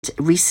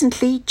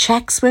Recently,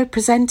 cheques were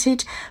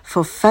presented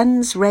for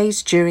funds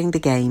raised during the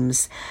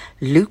Games.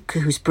 Luke,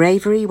 whose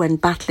bravery when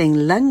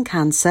battling lung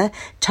cancer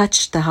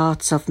touched the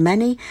hearts of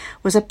many,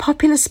 was a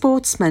popular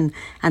sportsman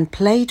and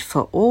played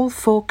for all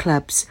 4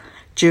 clubs.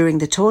 During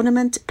the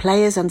tournament,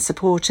 players and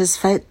supporters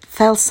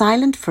fell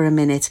silent for a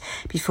minute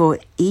before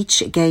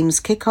each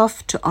game's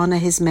kick-off to honour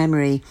his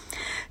memory.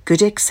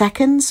 Goodwick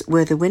seconds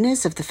were the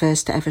winners of the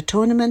first ever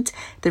tournament.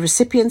 The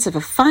recipients of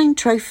a fine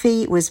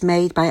trophy was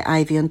made by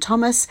Ivy and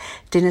Thomas,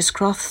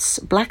 Dinnerscroft's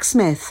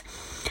blacksmith.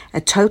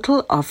 A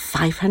total of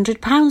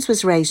 £500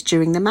 was raised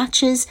during the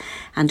matches,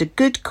 and a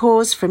good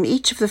cause from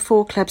each of the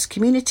 4 clubs'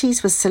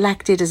 communities was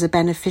selected as a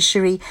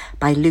beneficiary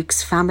by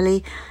Luke's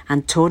family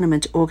and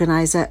tournament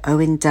organiser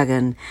Owen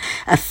Duggan.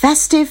 A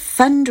festive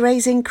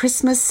fundraising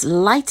Christmas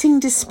lighting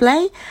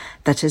display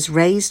that has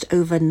raised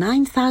over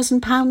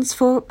 £9,000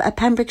 for a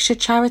Pembrokeshire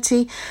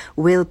charity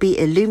will be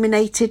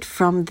illuminated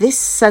from this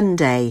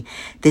Sunday.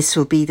 This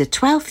will be the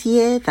 12th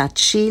year that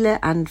Sheila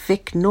and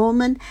Vic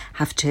Norman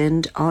have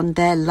turned on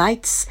their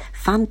lights,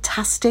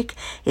 fantastic,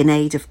 in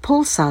aid of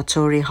Paul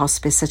Sartori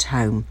Hospice at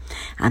Home.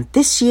 And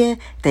this year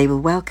they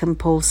will welcome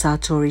Paul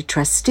Sartori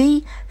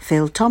trustee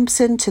Phil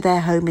Thompson to their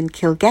home in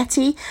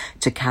Kilgetty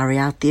to carry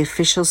out the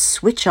official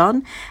switch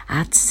on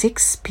at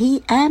 6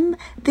 p.m.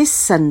 this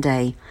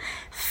Sunday.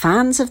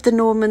 Fans of the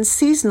Norman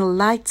seasonal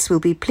lights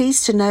will be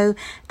pleased to know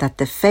that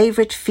the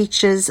favourite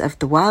features of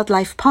the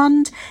wildlife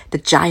pond, the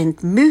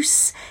giant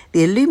moose,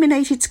 the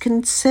illuminated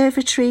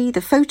conservatory,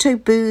 the photo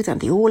booth and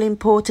the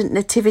all-important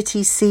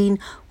nativity scene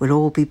will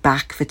all be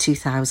back for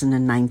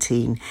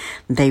 2019.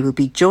 They will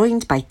be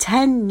joined by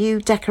 10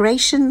 new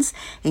decorations,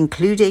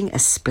 including a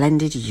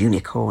splendid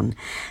unicorn.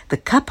 The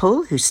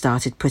couple, who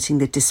started putting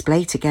the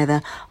display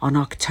together on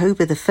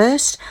October the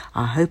 1st,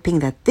 are hoping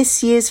that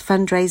this year's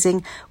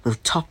fundraising will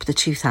top the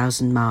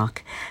 2,000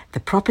 mark. The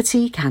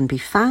property can be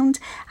found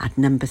at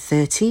number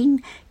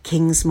 13,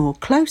 Kingsmore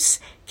Close,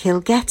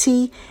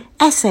 Kilgetty,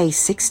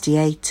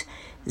 SA68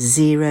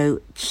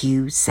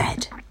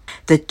 0QZ.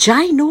 The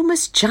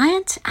ginormous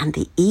giant and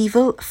the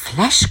evil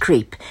flesh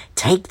creep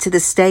take to the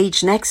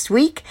stage next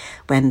week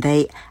when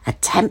they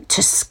attempt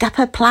to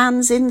scupper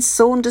plans in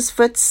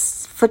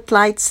Saundersfoot's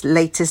Footlight's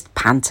latest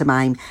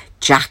pantomime,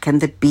 Jack and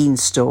the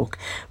Beanstalk,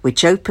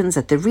 which opens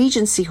at the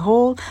Regency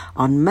Hall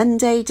on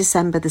Monday,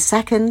 December the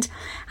 2nd,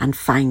 and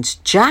finds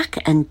Jack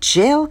and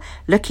Jill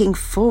looking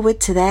forward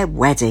to their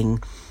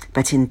wedding.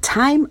 But in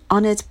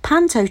time-honoured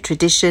panto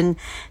tradition,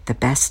 the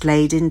best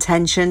laid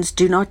intentions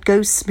do not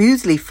go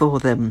smoothly for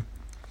them.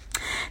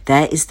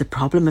 There is the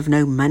problem of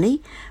no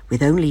money,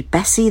 with only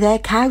Bessie their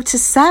cow to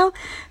sell,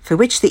 for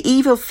which the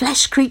evil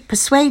flesh creep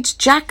persuades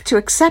Jack to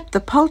accept the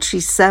paltry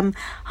sum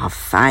of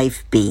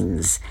 5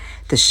 beans.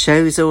 The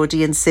show's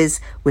audiences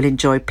will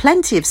enjoy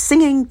plenty of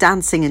singing,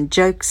 dancing and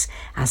jokes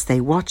as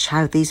they watch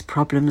how these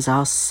problems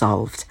are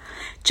solved.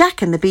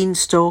 Jack and the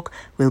Beanstalk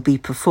will be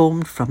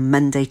performed from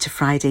Monday to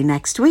Friday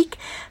next week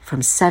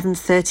from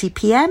 7:30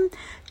 p.m.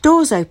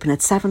 Doors open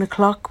at 7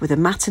 o'clock with a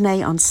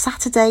matinee on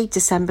Saturday,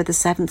 December the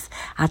 7th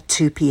at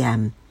 2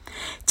 p.m.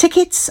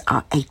 Tickets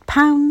are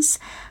 £8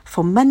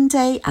 for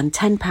Monday and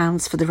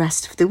 £10 for the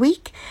rest of the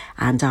week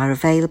and are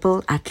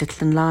available at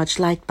Little and Large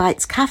Light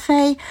Bites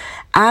Cafe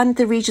and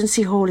the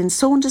Regency Hall in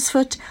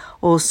Saundersfoot,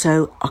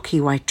 also Ocky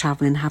White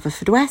Travel in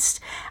Haverfordwest,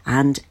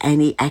 and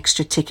any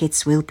extra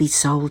tickets will be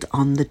sold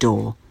on the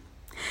door.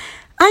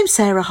 I'm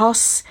Sarah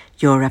Hoss.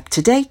 You're up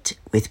to date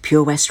with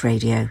Pure West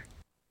Radio.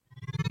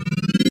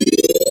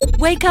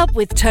 Wake up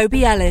with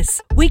Toby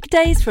Ellis.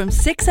 Weekdays from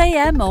 6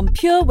 a.m. on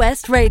Pure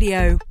West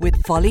Radio with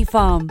Folly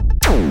Farm.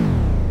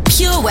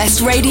 Pure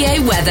West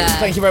Radio weather.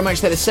 Thank you very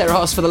much there to Sarah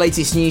Hoss for the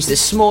latest news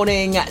this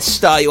morning.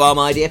 Star you are,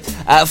 my dear.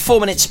 4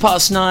 minutes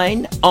past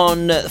 9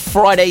 on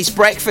Friday's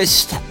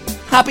breakfast.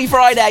 Happy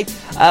Friday.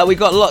 We've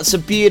got lots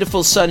of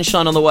beautiful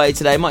sunshine on the way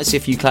today. Might see a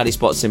few cloudy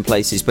spots in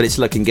places, but it's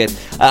looking good.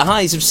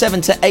 Highs of 7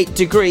 to 8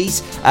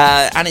 degrees,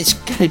 and it's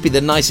going to be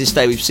the nicest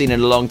day we've seen in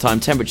a long time.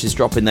 Temperatures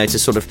dropping, though, to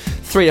sort of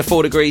 3 to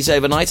 4 degrees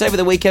overnight. Over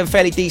the weekend,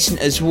 fairly decent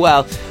as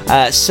well.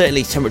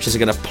 Certainly, temperatures are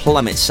going to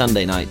plummet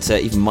Sunday night,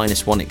 even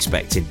 -1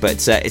 expected,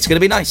 but it's going to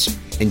be nice.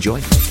 Enjoy.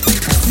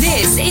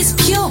 This is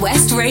Pure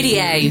West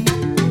Radio.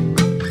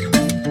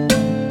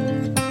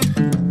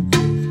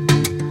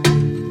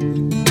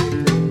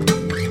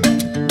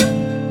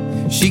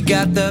 She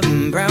got the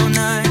brown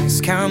eyes,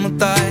 caramel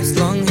thighs,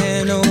 long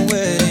hair, no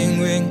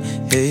wedding ring.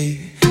 Hey,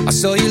 I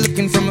saw you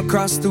looking from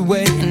across the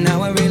way, and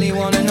now I really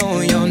wanna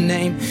know your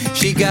name.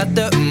 She got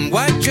the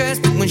white dress,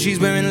 but when she's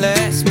wearing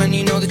less, man,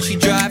 you know that she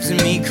drives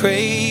me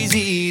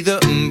crazy. The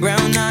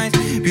brown eyes,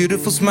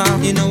 beautiful smile,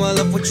 you know I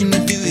love watching you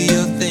do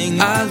your thing.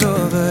 I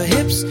love her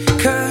hips,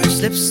 curves,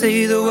 lips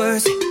say the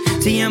words.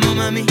 Te amo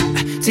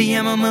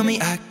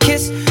mami, I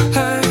kiss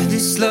her.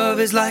 This love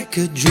is like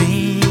a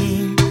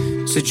dream.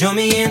 So join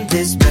me in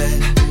this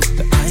bed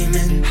that I'm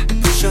in.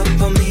 Push up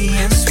on me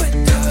and sweat,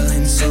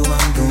 darling. So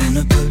I'm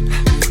gonna put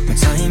my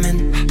time in.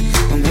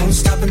 I won't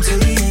stop until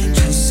the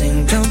angels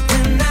sing. Jump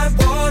in that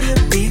water,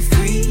 be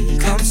free.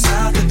 Come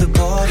south of the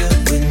border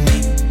with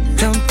me.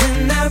 Jump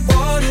in that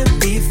water,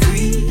 be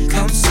free.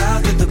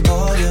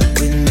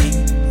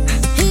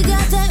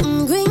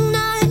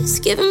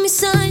 giving me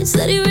signs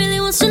that he really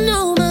wants to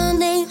know my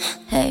name.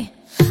 Hey,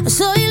 I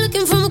saw you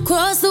looking from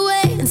across the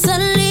way, and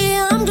suddenly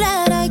I'm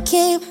glad I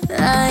came.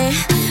 Ay,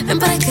 ven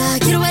para acá,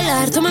 quiero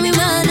bailar, toma mi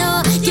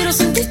mano. Quiero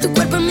sentir tu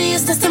cuerpo en mí,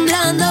 estás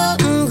temblando.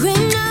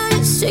 Green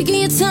eyes, taking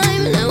your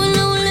time, and I will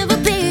know we'll never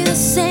be the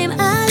same.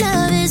 I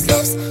love his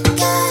lips,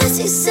 cause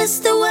he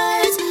says the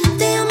words.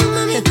 Te amo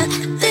mami,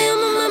 te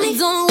amo mami.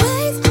 Don't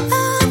wake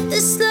up,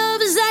 this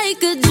love is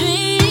like a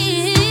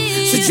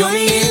dream. So join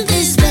me in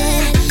this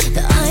bed,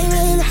 the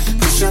iron,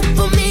 push up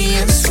on me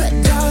and sweat,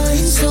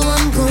 darling. So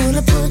I'm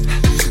gonna put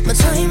my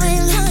time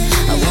in.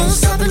 I won't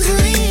stop until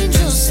the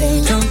angels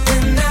sing. Jump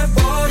in that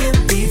water,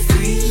 be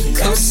free.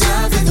 Come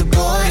south of the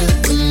border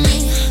with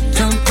me.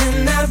 Jump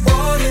in that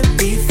water,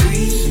 be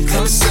free.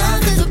 Come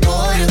south of the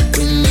border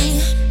with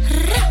me.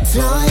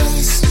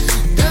 Flawless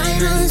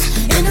diamonds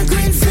in a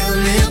green field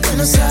near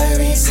Buenos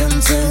Aires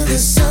until the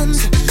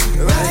sun's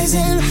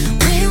rising.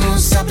 We won't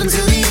stop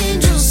until the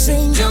angels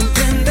sing. Jump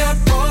in that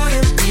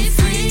water, be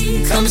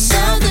free. Come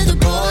south of the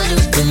border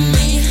with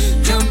me.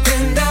 Jump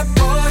in that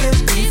water,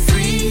 be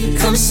free.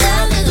 Come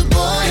south of the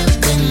border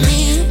with me.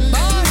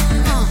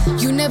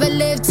 You never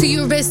live till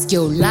you risk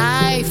your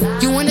life.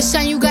 You wanna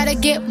shine, you gotta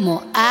get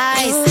more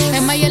eyes.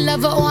 Am I your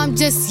lover or I'm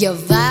just your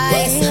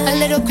vice? A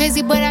little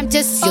crazy, but I'm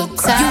just your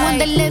type. You want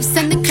the lips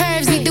and the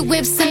curves, need the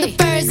whips and the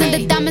furs and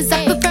the diamonds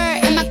I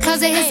prefer. In my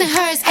closet, his and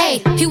hers.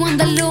 Ayy, he want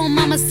the little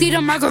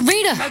mamacita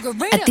margarita.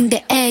 I think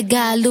the egg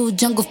got a little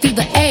jungle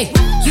fever. Ayy,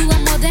 you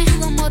want more than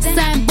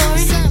something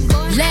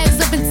boring. Legs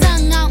up and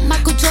tongue out,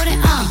 Michael Jordan.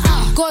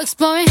 Go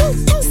exploring,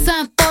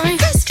 something foreign.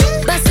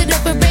 Bust it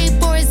open,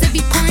 rainforest if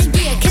you pouring.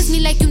 Yeah, kiss me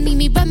like you need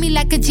me, rub me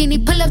like a genie.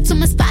 Pull up to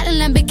my spot in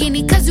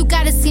Lamborghini, cause you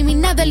gotta see me,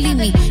 never leave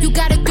me. You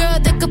got a girl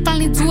that could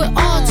finally do it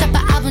all. Drop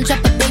an album, drop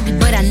a baby,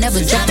 but I never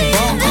drop a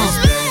ball.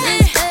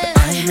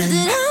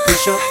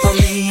 Push up on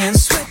me and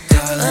sweat,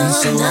 darling.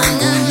 So I'm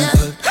gonna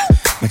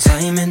put my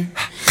time in.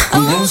 I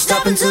won't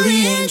stop until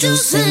the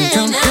angels sing.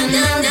 Jump in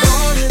that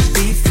water,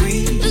 be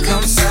free.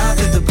 Come south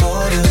of the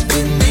border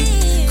with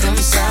me. Come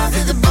south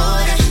of the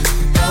border,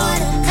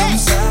 border. Come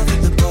south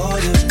of the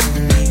border with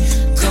me.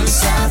 Come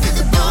south of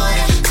the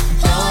border,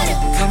 border.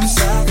 Come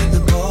south of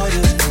the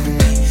border with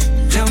me.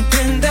 Jump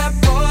in that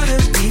water,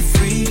 be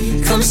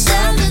free. Come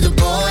south of the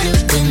border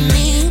with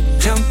me.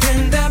 Jump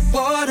in that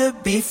water,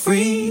 be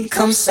free.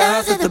 Come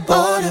south of the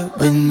border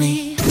with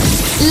me.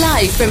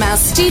 Live from our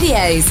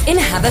studios in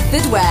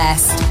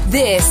Haverfordwest,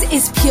 this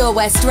is Pure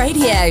West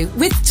Radio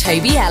with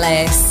Toby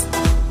Ellis.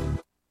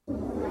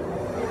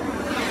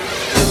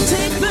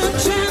 Take the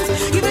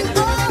chance, give it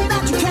all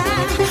that you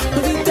can,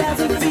 but it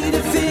doesn't be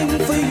the thing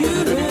for you.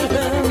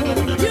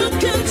 You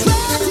can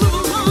try to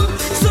move on,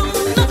 so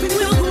nothing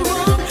will go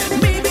wrong.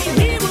 Maybe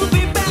he will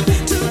be back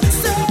to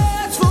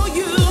search for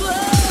you.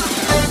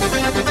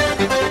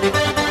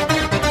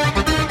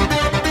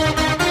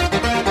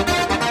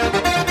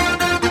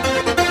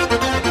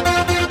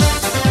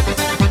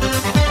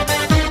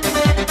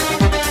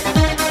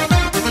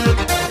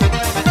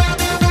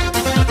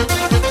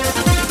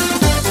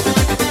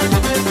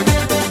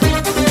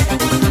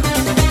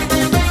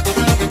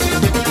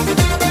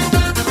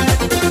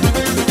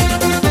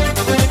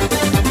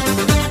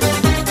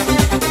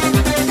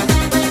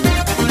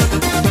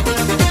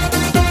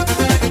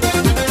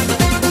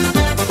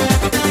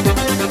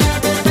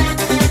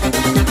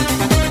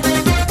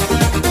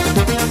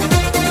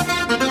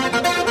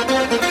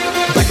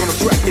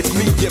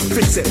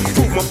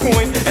 Prove my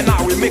point, and I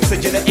remix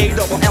it. You're the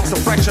A-double-L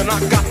fraction. I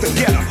got to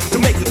get her to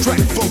make the track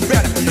flow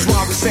better. That's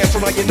why we say so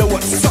now you know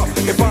what's up.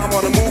 If I'm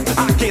on a move,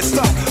 I can't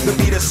stop. The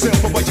beat is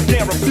simple, but you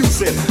can't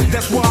refuse it.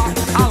 That's why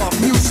I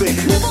love music.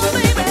 Move on,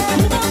 baby.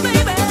 Move on,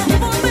 baby.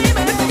 Move on, baby.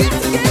 Let's get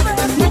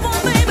together. Move on,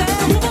 baby.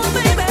 Move on,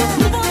 baby.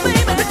 Move on,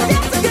 baby. Let's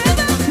get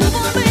together. Move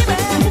on, baby.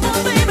 Move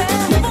on, baby.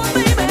 Move on,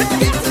 baby. Let's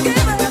get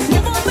together.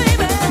 Move on,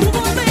 baby. Move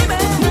on, baby.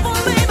 Move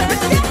on, baby.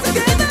 Let's get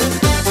together.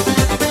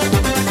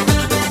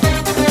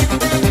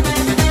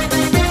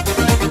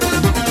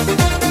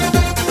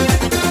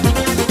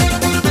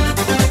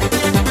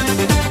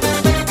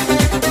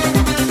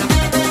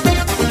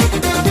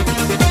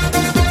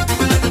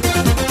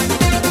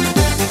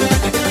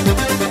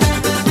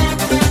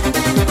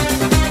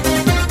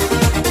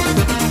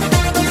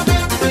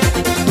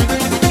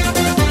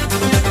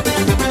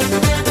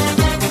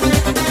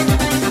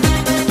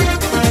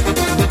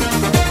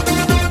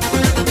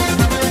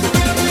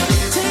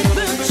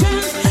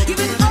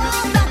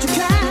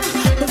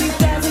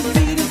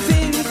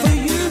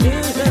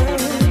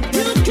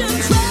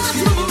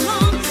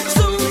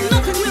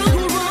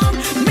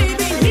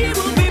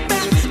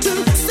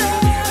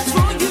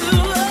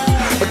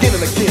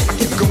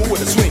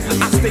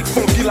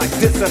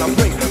 And I'm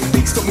bring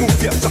beats to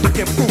move ya, so I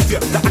can prove ya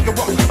that I can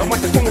rock a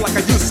microphone like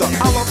I used to.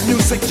 I love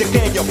music, you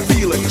can you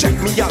feel it. Check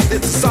me out,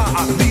 this is how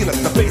I feel it.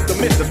 The bass, the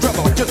mid, the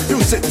treble, I just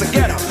fuse it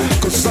together.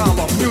 Cause I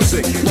love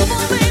music. Move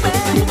on, baby,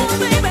 move on,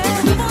 baby,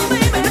 move on,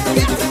 baby, let's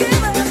get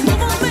together. Move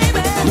on,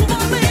 baby, move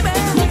on, baby,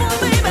 move on,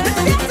 baby, let's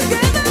get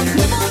together.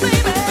 Move on,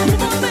 baby,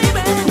 move on,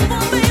 baby, move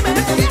on, baby,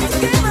 let's get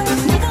together.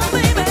 Move on,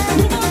 baby,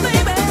 move on,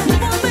 baby,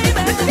 move on,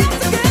 baby, let's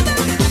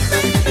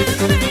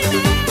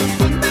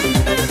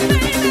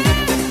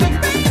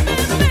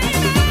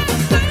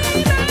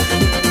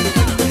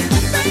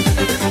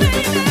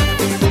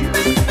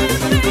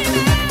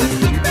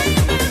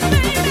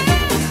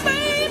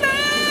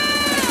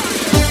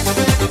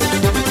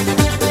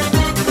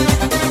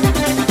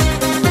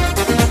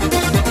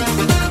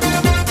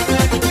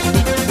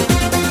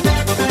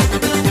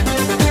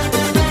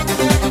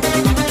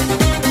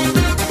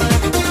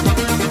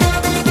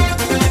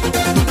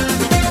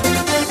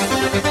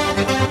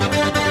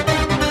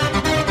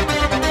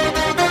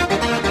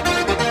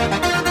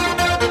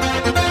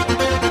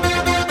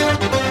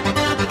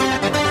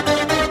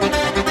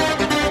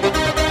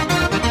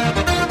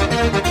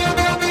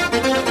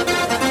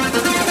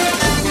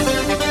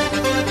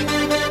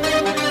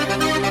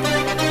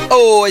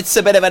Oh, it's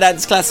a bit of a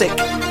dance classic.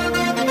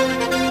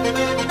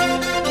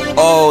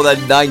 Oh, the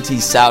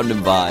 90s sound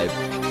and vibe.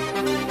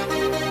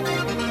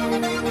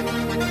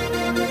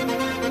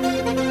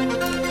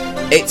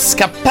 It's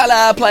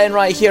Capella playing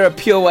right here at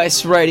Pure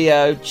West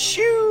Radio.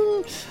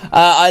 Choo.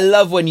 I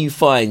love when you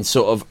find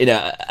sort of,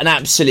 an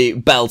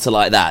absolute belter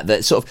like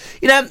that sort of,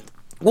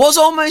 was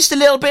almost a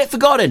little bit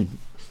forgotten.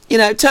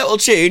 Total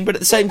tune, but at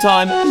the same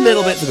time, a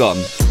little bit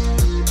forgotten.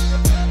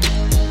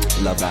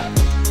 Love that.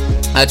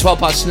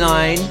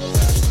 9:12.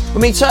 We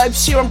meet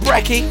Tobes here on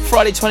Brekkie,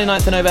 Friday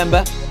 29th of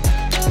November.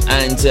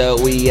 And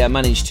we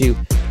managed to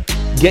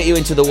get you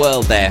into the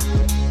world there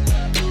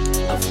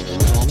of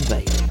Ron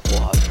Bailey.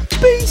 What a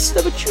beast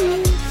of a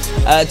tune.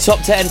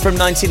 Top 10 from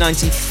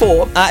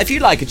 1994. If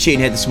you'd like a tune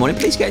here this morning,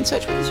 please get in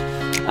touch with us.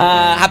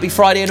 Happy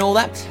Friday and all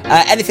that.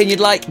 Anything you'd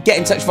like, get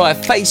in touch via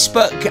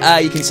Facebook.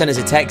 You can send us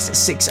a text,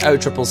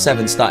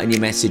 60777, starting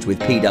your message with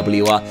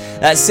PWR.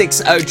 That's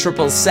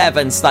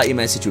 60777, start your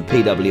message with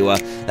PWR.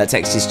 That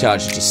text is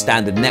charged at your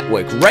standard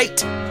network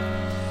rate.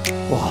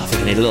 Oh, I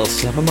think I need a little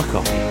sip of my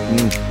coffee.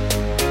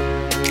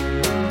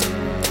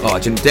 Oh,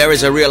 there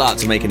is a real art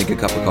to making a good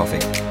cup of coffee.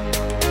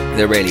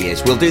 There really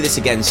is. We'll do this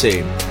again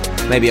soon.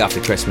 Maybe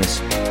after Christmas.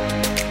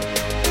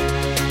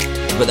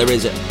 But there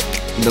is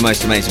the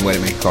most amazing way to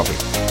make coffee.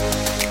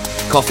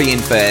 Coffee in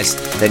first,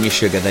 then your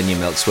sugar, then your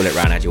milk, swill it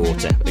round, add your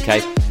water,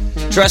 okay?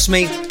 Trust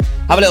me,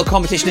 have a little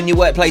competition in your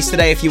workplace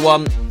today if you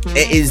want.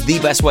 It is the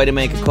best way to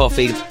make a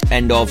coffee.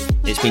 End of.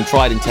 It's been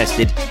tried and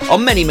tested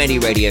on many, many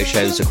radio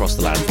shows across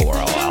the land for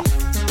a while.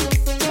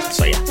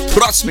 So yeah,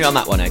 trust me on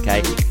that one,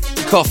 okay?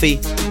 Coffee,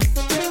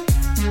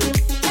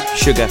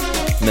 sugar,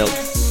 milk.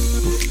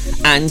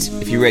 And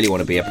if you really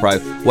want to be a pro,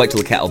 wait till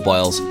the kettle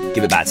boils, give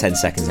it about 10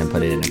 seconds and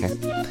put it in, okay?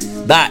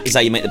 That is how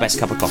you make the best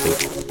cup of coffee.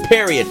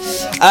 Period.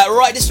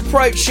 Right, just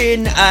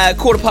approaching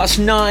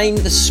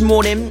 9:15 this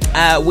morning.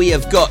 We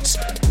have got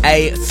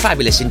a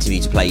fabulous interview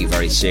to play you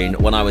very soon.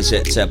 When I was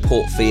at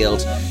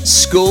Portfield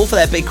School for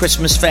their big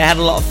Christmas fair, had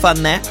a lot of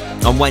fun there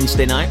on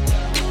Wednesday night.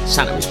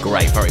 Santa was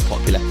great, very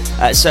popular.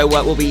 So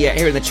we'll be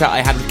hearing the chat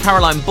I had with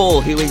Caroline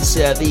Ball, who is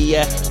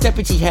the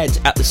deputy head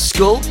at the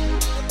school.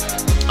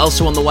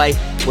 Also on the way,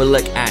 we'll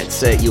look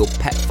at your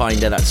pet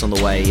finder. That's on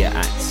the way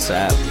at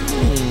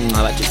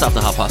just after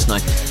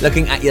 9:30.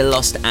 Looking at your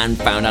lost and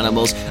found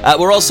animals.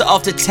 We're also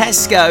off to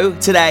Tesco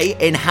today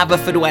in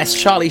Haverfordwest.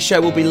 Charlie's show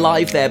will be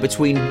live there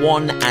between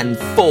 1 and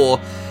 4,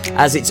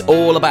 as it's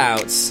all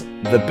about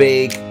the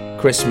big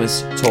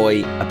Christmas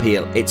toy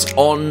appeal. It's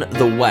on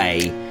the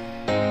way.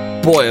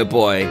 Boy, oh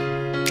boy,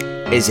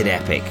 is it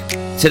epic.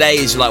 Today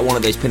is like one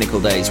of those pinnacle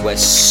days where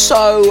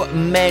so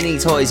many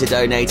toys are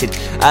donated.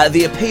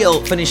 The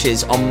appeal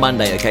finishes on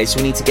Monday, okay? So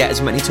we need to get as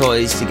many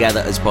toys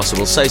together as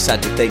possible. So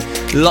sad to think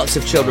lots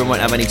of children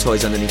won't have any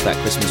toys underneath that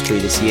Christmas tree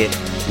this year.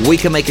 We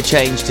can make a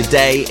change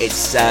today.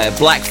 It's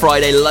Black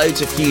Friday,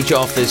 loads of huge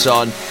offers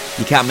on.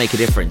 You can make a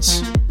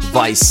difference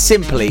by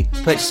simply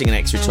purchasing an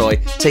extra toy,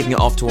 taking it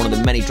off to one of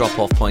the many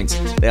drop-off points.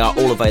 They are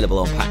all available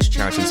on Patch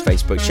Charities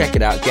Facebook. Check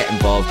it out, get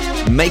involved,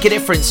 make a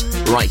difference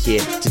right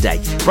here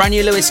today. Brand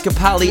new Lewis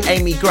Capaldi,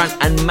 Amy Grant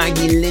and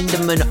Maggie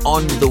Lindemann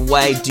on the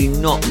way. Do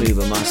not move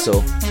a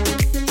muscle.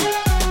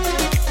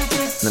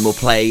 And then we'll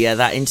play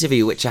that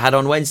interview which I had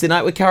on Wednesday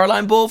night with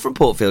Caroline Ball from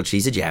Portfield.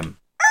 She's a gem.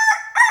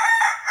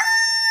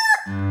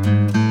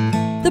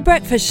 The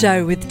Breakfast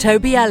Show with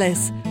Toby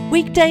Ellis.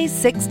 Weekdays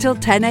 6 till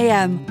 10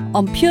 a.m.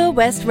 on Pure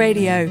West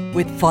Radio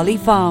with Folly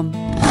Farm.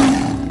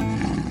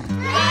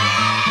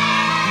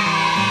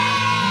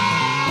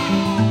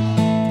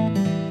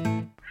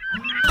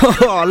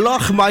 Oh,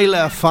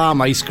 Lochmeyler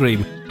Farm Ice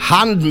Cream.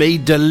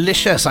 Handmade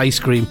delicious ice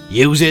cream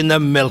using the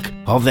milk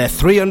of their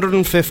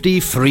 350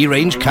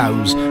 free-range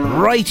cows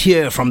right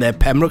here from their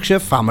Pembrokeshire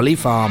family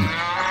farm.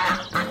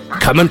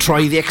 Come and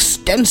try the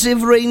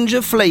extensive range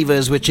of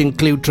flavours which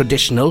include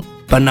traditional,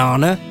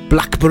 banana,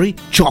 blackberry,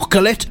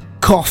 chocolate,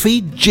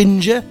 coffee,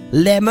 ginger,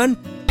 lemon,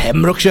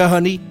 Pembrokeshire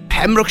honey,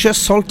 Pembrokeshire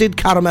salted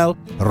caramel,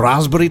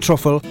 raspberry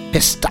truffle,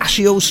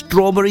 pistachio,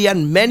 strawberry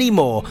and many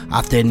more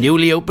at their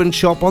newly opened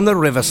shop on the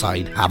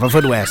Riverside,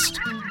 Haverfordwest.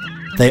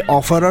 They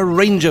offer a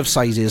range of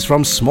sizes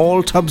from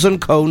small tubs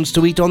and cones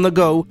to eat on the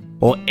go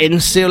or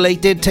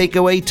insulated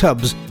takeaway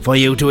tubs for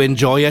you to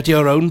enjoy at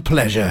your own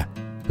pleasure.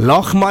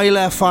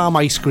 Lochmeyler Farm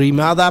Ice Cream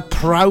are the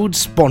proud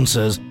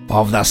sponsors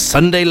of the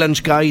Sunday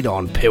Lunch Guide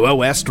on Pure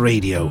West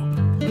Radio.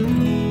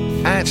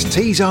 At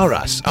Tees R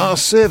Us, our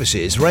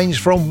services range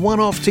from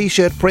one-off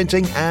t-shirt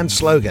printing and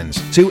slogans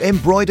to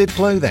embroidered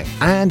clothing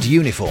and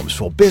uniforms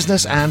for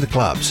business and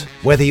clubs.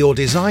 Whether your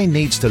design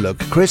needs to look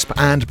crisp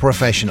and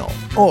professional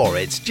or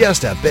it's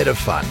just a bit of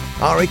fun,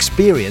 our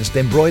experienced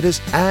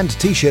embroiders and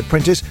t-shirt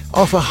printers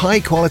offer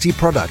high-quality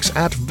products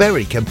at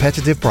very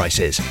competitive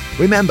prices.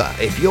 Remember,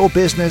 if your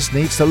business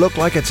needs to look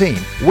like a team,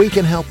 we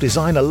can help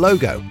design a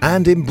logo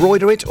and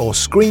embroider it or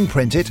screen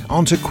print it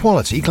onto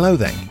quality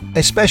clothing,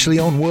 especially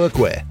on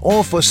workwear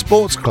or for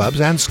sports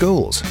clubs and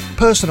schools.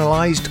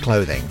 Personalised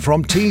clothing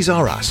from Tees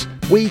R Us.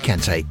 We can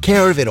take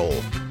care of it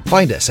all.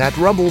 Find us at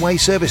Rumbleway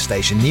Service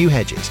Station, New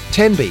Hedges,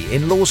 10B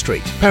in Law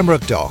Street,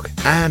 Pembroke Dock,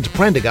 and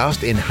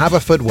Prendergast in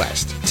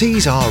Haverfordwest.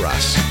 Tees are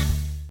us.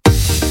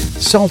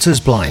 Salters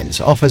Blinds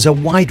offers a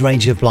wide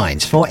range of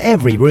blinds for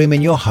every room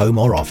in your home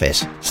or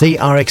office. See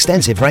our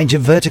extensive range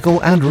of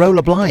vertical and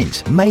roller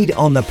blinds made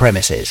on the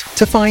premises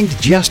to find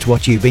just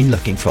what you've been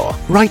looking for.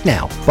 Right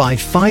now, buy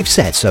 5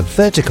 sets of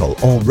vertical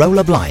or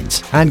roller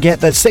blinds and get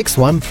the 6th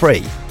one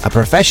free. A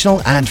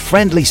professional and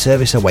friendly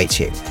service awaits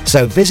you.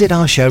 So visit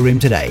our showroom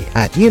today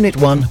at Unit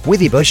 1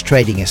 Withybush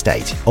Trading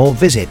Estate or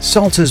visit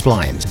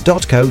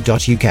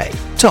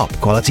saltersblinds.co.uk. Top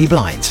quality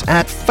blinds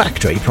at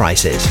factory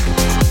prices.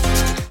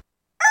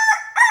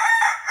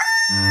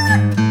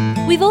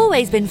 We've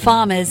always been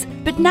farmers,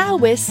 but now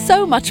we're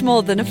so much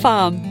more than a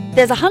farm.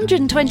 There's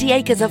 120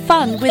 acres of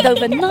fun with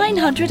over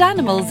 900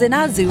 animals in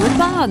our zoo and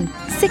barn,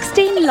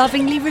 16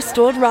 lovingly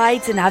restored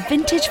rides in our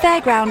vintage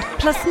fairground,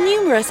 plus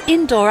numerous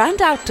indoor and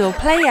outdoor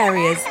play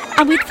areas.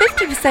 And with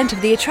 50%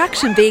 of the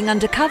attraction being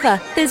undercover,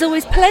 there's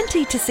always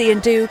plenty to see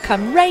and do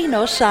come rain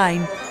or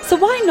shine. So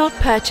why not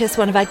purchase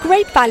one of our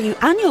great value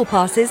annual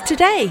passes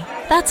today?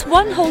 That's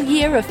one whole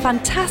year of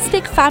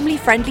fantastic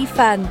family-friendly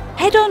fun.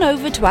 Head on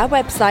over to our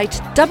website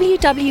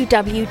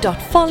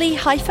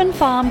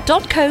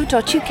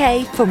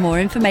www.folly-farm.co.uk for more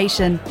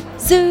information.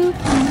 Zoo,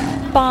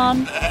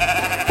 barn,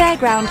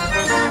 fairground,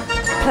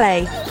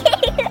 play.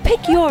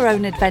 Pick your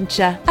own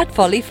adventure at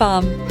Folly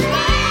Farm.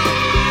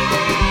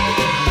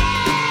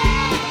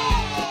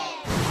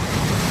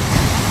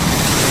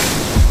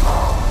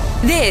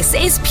 This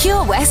is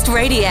Pure West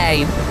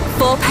Radio.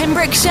 For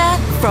Pembrokeshire,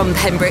 from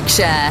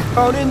Pembrokeshire.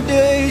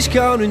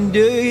 Counting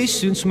days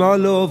since my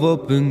love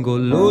up and got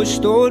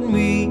lost on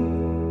me.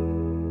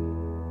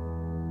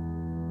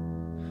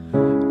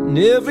 And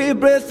every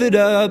breath that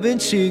I've been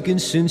taking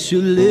since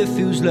you left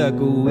feels like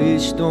a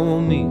waste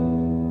on me.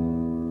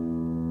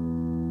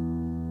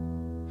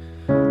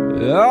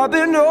 I've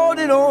been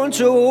holding on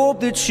to hope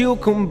that you'll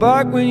come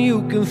back when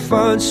you can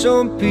find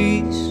some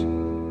peace.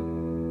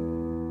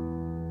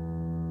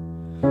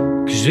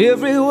 'Cause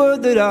every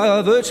word that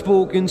I've heard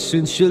spoken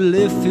since you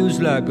left feels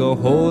like a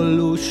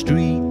hollow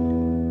street.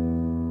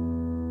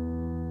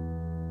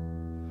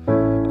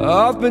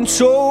 I've been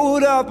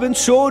told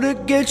to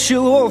get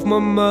you off my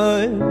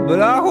mind, but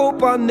I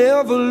hope I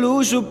never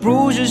lose the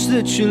bruises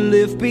that you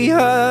left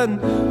behind.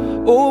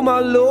 Oh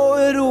my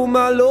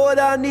Lord,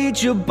 I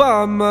need you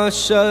by my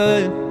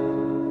side.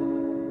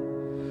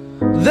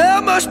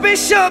 There must be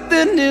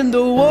something in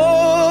the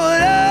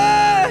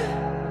water,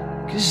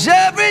 'cause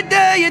every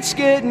day it's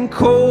getting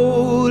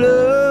colder.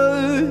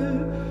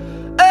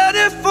 And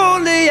if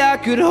only I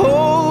could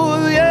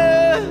hold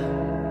you,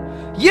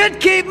 you'd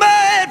keep my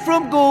head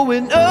from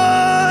going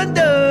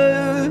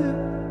under.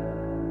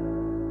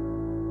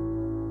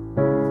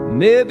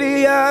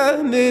 Maybe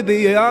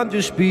I'm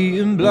just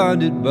being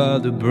blinded by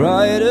the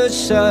brighter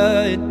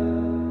side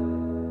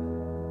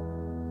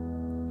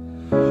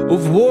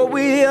of what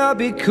we are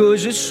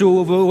because it's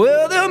over.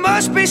 Well, there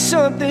must be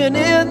something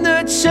in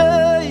the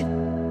tide.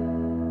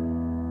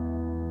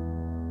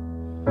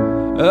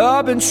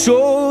 I've been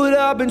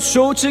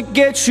told to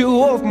get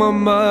you off my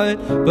mind,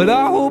 but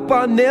I hope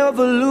I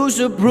never lose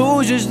the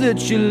bruises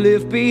that you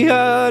left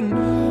behind.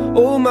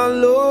 Oh my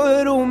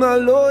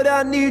Lord,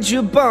 I need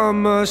you by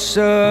my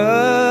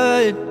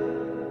side.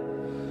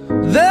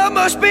 There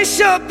must be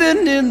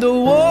something in the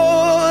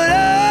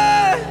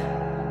water,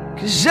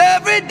 'cause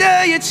every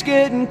day it's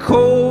getting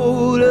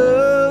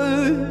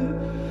colder.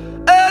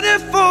 And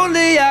if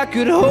only I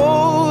could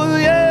hold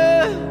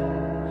you,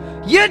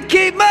 you'd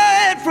keep my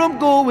head from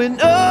going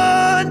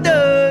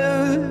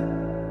under.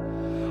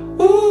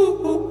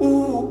 Ooh, ooh,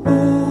 ooh, ooh.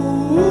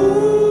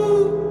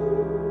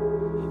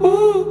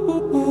 Ooh,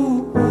 ooh,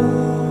 ooh, ooh.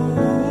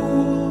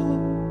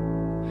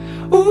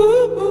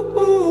 Ooh, ooh,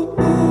 ooh,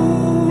 ooh.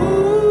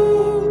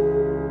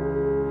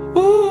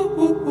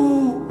 Ooh, ooh,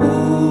 ooh,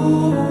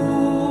 ooh.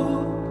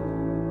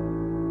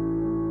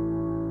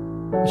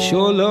 It's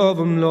your love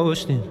I'm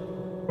lost in.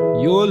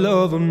 Your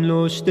love I'm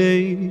lost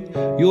in,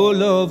 your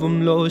love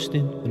I'm lost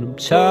in, and I'm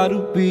tired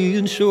of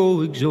being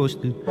so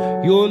exhausted.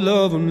 Your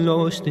love I'm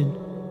lost in,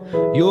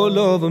 your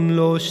love I'm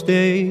lost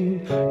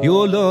in,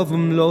 your love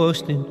I'm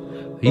lost in.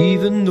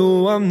 Even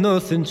though I'm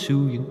nothing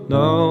to you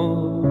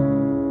now,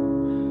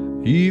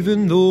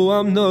 even though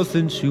I'm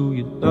nothing to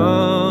you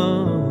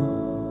now,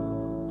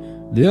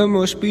 there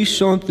must be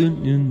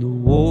something in the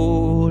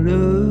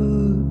water,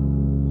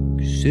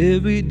 'cause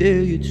every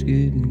day it's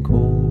getting colder.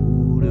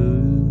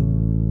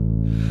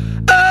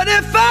 And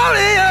if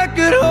only I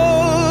could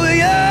hold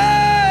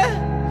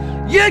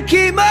you, you'd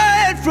keep my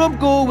head from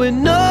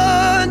going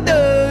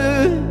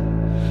under.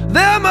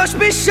 There must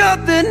be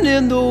something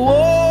in the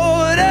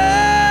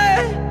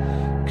water,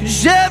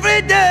 'cause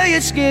every day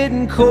it's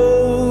getting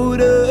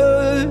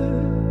colder.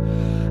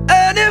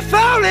 And if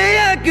only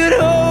I could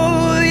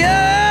hold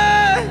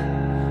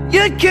you,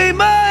 you'd keep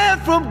my head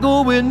from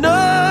going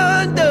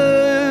under.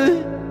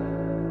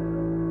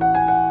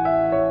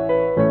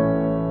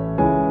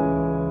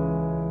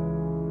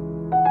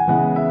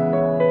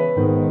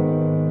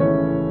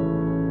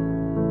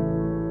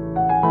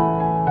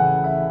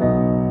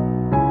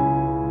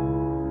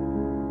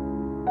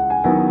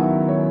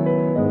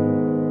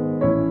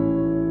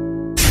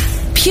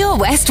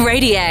 West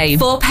Radio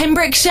for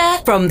Pembrokeshire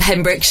from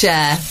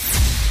Pembrokeshire.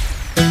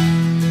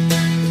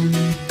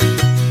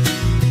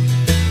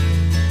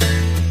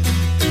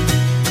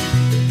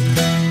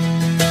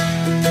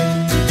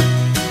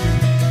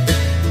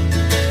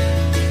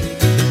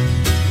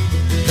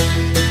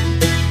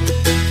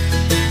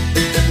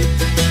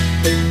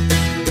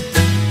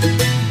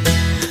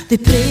 They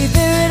play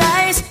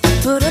paradise,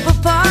 put up a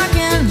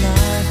parking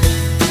lot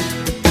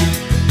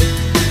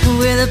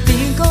with a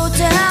pink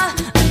hotel,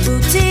 a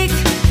boutique,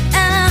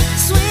 and a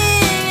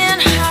swinging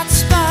hot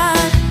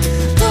spot.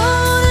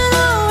 Don't it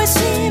always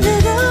seem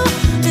to go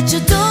that you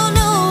don't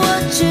know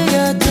what you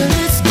got till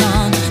it's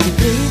gone? They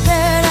play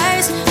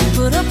paradise,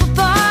 put up a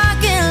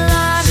parking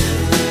lot.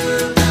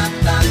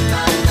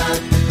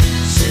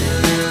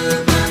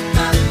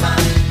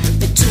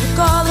 They took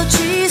all the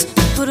trees,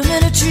 put them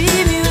in a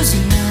tree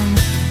museum.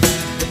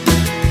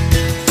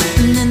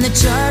 And then they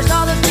charged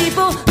all the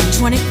people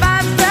 $25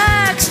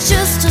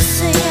 just to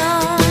see them.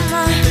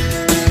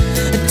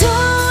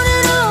 Don't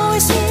it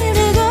always seem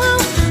to go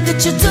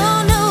that you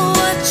don't know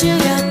what you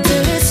got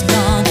till it's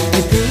gone?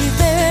 They pay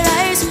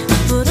paradise,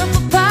 put up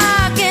a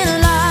parking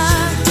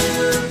lot.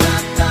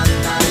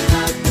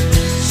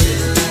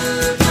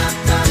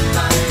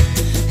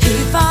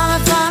 Hey farmer,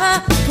 farmer,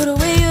 put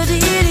away your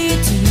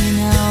DDT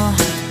now.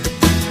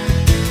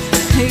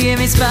 Give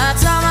me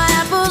spots on my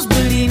apples,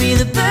 believe me,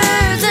 the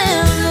birds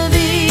and the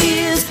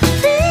bees.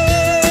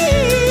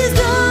 Please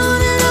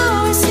don't it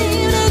always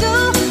seem to go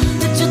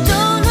that you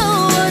don't know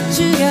what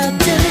you got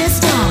till it's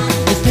gone.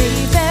 They pay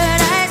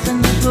paradise and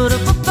they put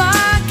up a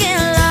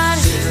parking lot.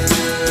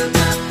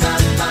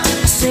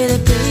 I say they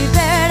pay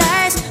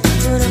paradise,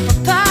 put up a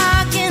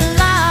parking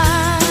lot.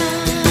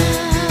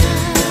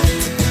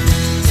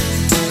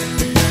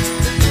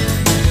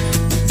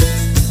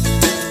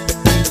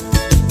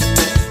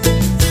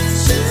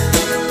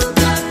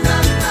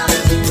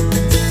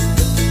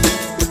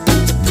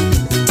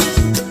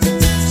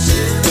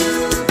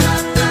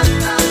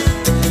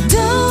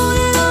 Don't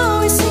it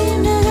always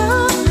seem to go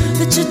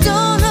that you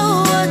don't know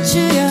what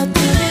you got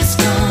till it's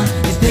gone?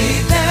 They pay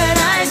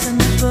paradise and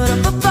they put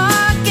up a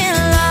parking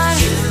lot.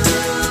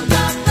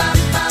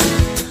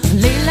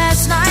 Late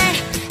last night,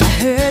 I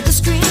heard the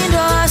screen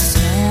door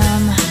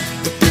slam,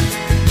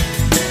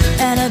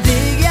 and a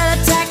big yellow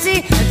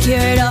taxi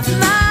carried off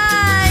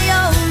my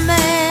old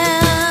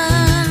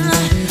man.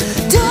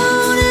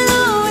 Don't it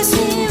always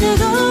seem to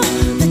go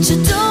that you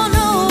don't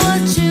know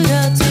what you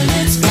got till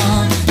it's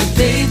gone? They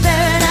pay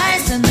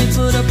paradise and they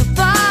put up a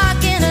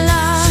parking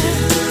lot.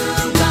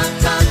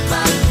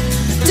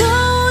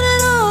 Don't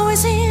it always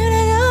seem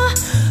to go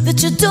that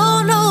you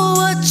don't know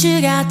what you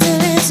got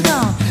till it's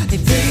gone? They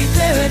pay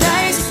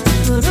paradise,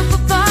 put up a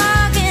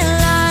parking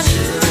lot.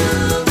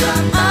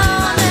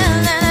 Oh,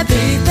 and then they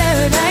pay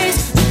paradise,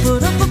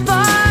 put up a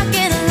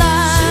parking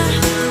lot.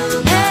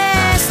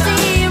 Hey,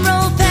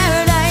 steamroll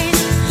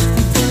paradise,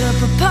 put up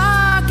a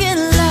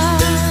parking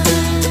lot.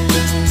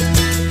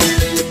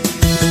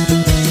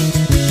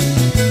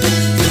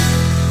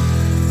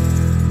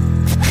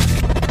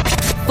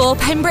 For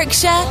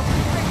Pembrokeshire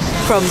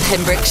from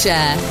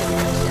Pembrokeshire.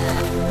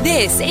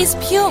 This is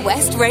Pure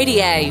West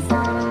Radio.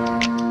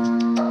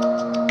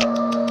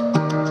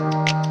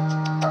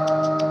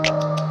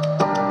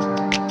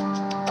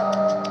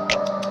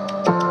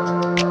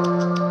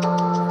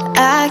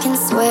 I can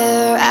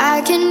swear,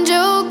 I can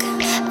joke,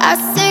 I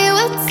say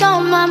what's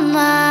on my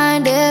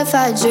mind. If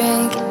I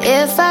drink,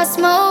 if I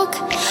smoke,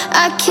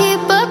 I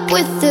keep up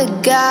with the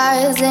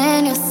guys.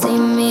 And you'll see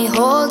me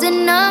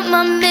holding up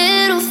my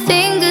middle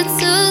finger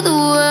to the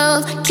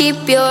world.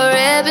 Keep your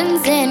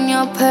ribbons and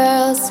your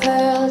pearls,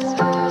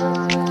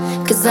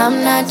 cause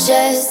I'm not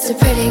just a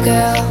pretty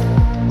girl,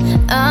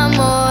 I'm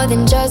more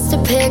than just a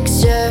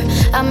picture.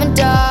 I'm a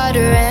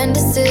daughter and a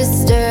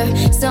sister.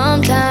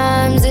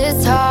 Sometimes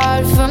it's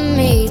hard for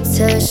me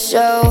to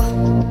show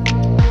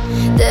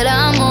that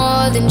I'm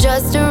more than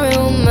just a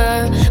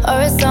rumor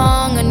or a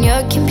song on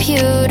your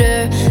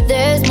computer.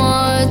 There's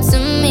more to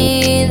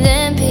me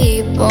than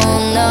people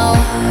know.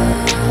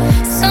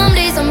 Some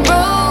days I'm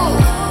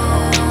broke,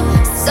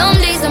 some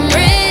days I'm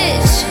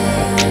rich,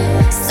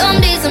 some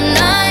days I'm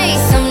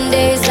nice, some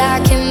days I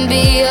can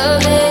be a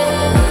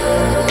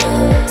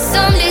bit.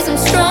 Some days I'm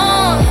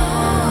strong,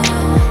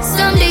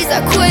 some days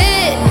I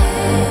quit.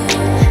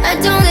 I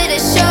don't let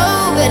it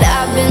show, but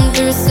I've been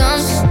through some.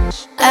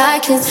 I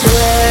can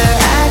swear,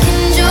 I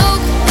can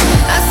joke,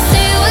 I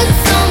say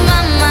what's on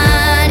my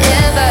mind.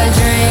 If I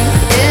drink,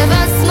 if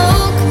I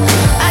smoke,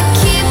 I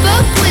keep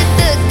up with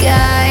the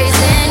guys.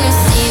 And you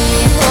see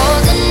me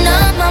holding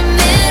up my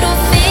middle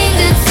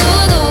finger to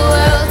the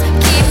world.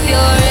 Keep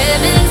your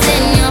ribbons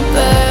and your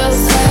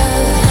pearls,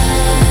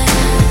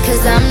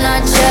 cause I'm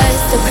not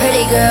just a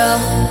pretty girl,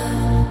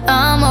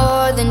 I'm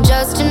more than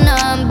just a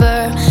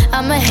number.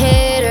 I'm a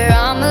hater,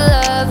 I'm a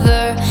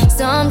lover.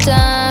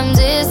 Sometimes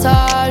it's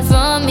hard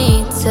for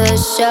me to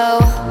show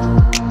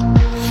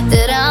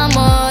that I'm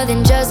more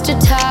than just a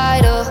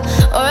title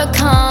or a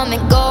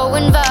comment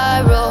going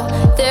viral.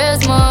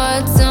 There's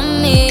more to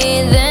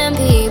me than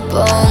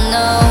people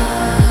know.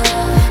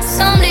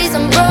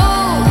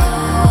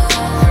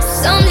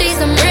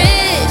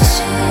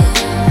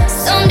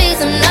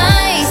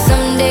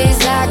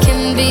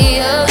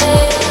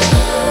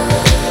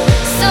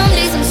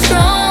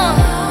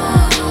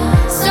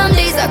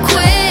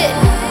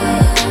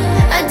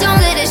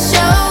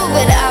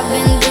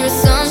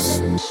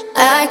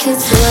 can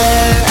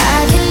swear,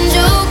 I can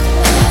joke,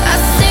 I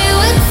say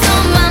what's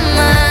on my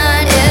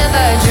mind. If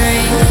I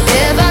drink,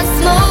 if I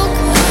smoke,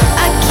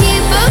 I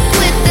keep up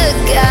with the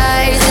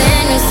guys.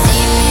 And you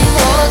see me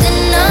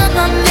holding up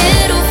my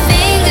middle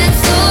finger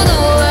to the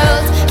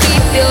world.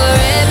 Keep your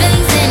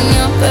ribbons and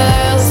your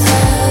pearls,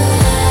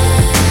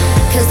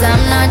 'cause I'm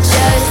not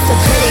just a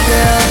pretty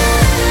girl.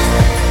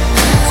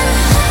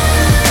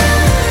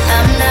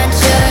 I'm not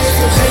just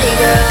a pretty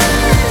girl.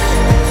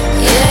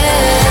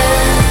 Yeah,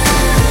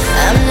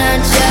 I'm not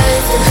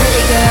just a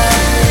pretty girl.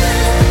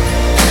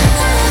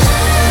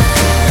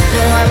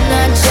 No, I'm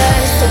not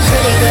just a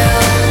pretty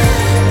girl.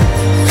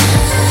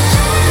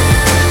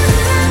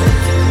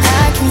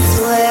 I can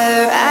swear,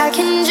 I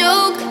can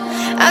joke,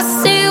 I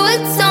say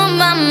what's on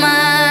my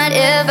mind.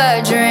 If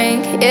I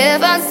drink,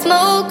 if I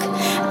smoke,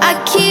 I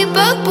keep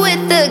up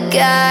with the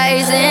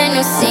guys. And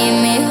you'll see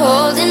me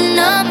holding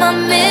up my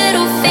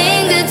middle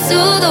finger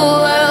to the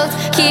world.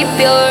 Keep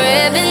your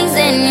ribbons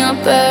and your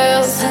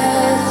pearls,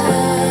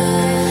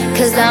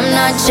 'cause I'm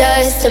not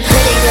just a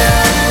pretty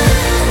girl.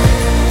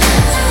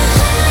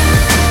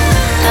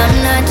 I'm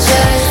not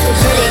just a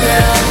pretty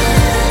girl.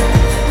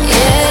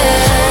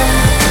 Yeah,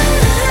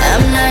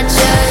 I'm not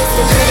just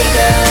a pretty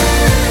girl.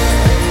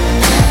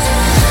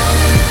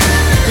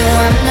 No,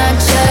 I'm not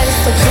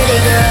just a pretty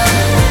girl.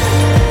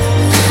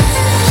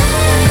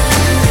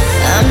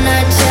 I'm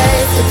not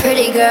just a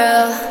pretty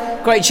girl.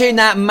 Great tune,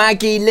 that.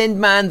 Maggie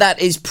Lindman.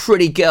 That is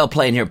Pretty Girl,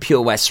 playing here at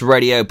Pure West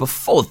Radio.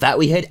 Before that,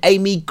 we heard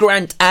Amy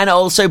Grant and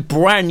also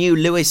brand new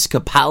Lewis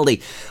Capaldi.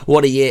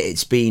 What a year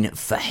it's been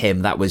for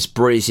him. That was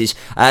Bruises.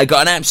 Got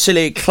an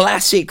absolute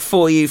classic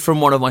for you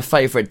from one of my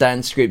favourite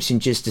dance groups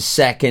in just a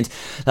second.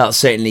 That'll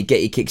certainly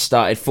get you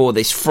kick-started for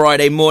this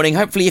Friday morning.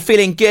 Hopefully you're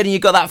feeling good and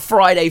you've got that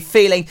Friday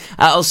feeling.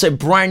 Also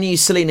brand new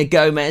Selena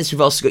Gomez.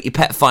 We've also got your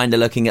pet finder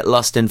looking at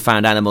lost and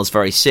found animals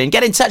very soon.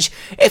 Get in touch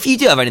if you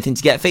do have anything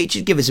to get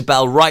featured. Give us a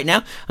bell right now.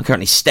 I'm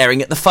currently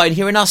staring at the phone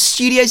here in our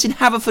studios in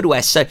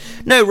Haverfordwest, so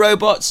no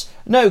robots,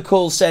 no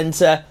call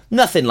centre,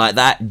 nothing like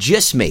that,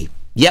 just me.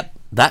 Yep,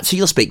 that's who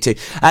you'll speak to.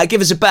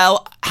 Give us a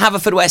bell,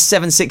 Haverfordwest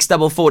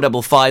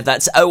 764455,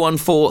 that's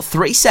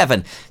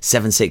 01437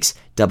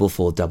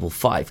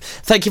 764455.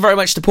 Thank you very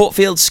much to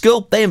Portfield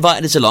School. They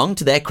invited us along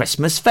to their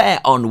Christmas fair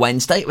on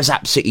Wednesday. It was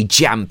absolutely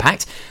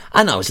jam-packed,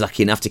 and I was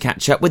lucky enough to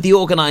catch up with the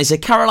organiser,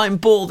 Caroline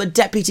Ball, the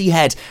deputy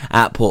head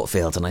at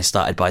Portfield, and I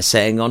started by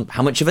saying on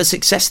how much of a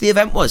success the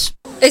event was.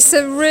 It's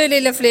a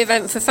really lovely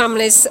event for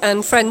families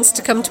and friends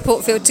to come to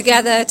Portfield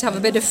together, to have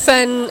a bit of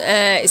fun.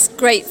 It's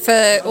great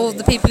for all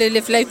the people who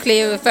live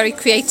locally who are very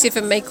creative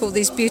and make all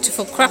these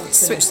beautiful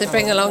crafts which they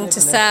bring along to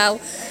sell,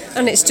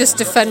 and it's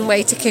just a fun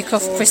way to kick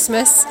off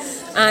Christmas.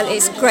 And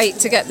it's great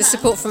to get the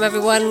support from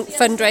everyone,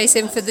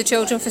 fundraising for the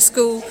children for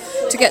school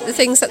to get the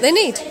things that they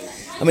need.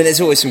 I mean,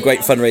 there's always some great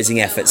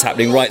fundraising efforts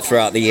happening right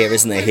throughout the year,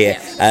 isn't there, here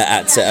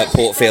at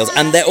Portfield?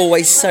 And they're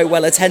always so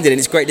well attended, and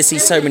it's great to see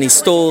so many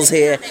stalls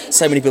here,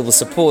 so many people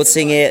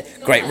supporting it,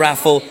 great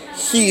raffle,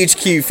 huge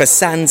queue for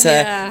Santa.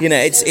 Yeah. You know,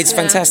 it's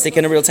fantastic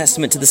and a real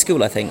testament to the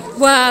school, I think.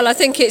 Well, I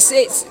think it's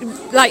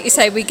like you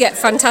say, we get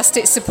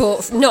fantastic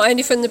support, not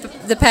only from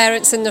the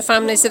parents and the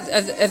families of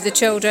the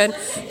children,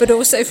 but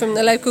also from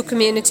the local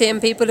community,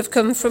 and people have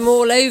come from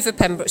all over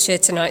Pembrokeshire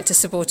tonight to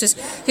support us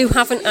who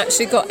haven't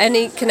actually got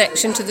any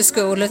connection to the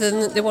school other than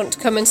that they want to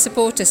come and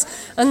support us,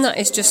 and that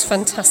is just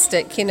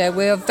fantastic. You know,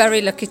 we are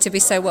very lucky to be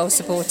so well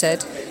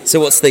supported. So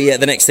what's the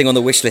next thing on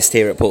the wish list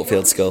here at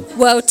Portfield School?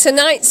 Well,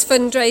 tonight's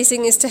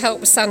fundraising is to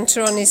help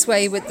Santa on his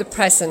way with the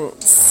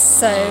presents,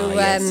 so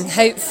yes.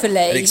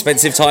 Hopefully... An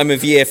expensive time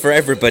of year for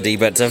everybody,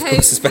 but of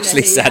course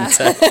especially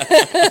Santa.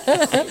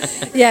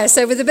 Yeah,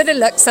 so with a bit of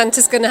luck,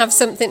 Santa's going to have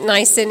something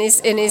nice in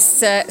his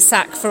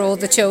sack for all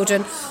the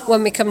children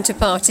when we come to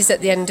parties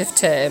at the end of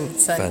term.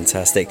 So.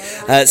 Fantastic.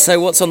 So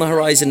what's on the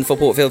horizon for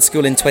Portfield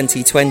School in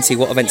 2020?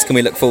 What events can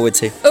we look forward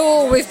to?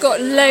 Oh, we've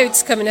got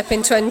loads coming up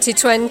in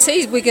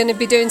 2020. We're going to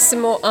be doing some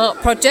more art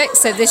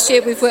projects. So this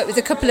year we've worked with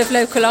a couple of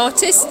local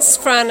artists,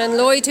 Fran and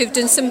Lloyd, who've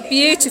done some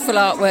beautiful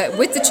artwork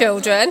with the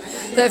children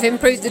that have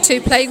improved the 2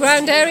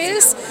 playground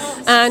areas.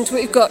 And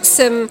we've got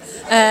some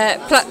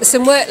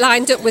work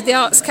lined up with the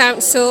Arts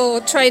Council,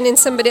 training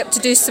somebody up to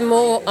do some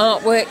more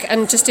artwork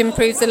and just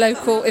improve the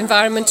local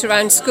environment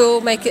around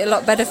school, make it a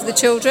lot better for the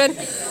children.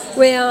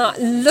 We are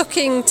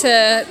looking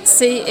to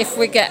see if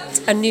we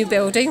get a new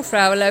building for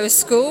our lower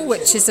school,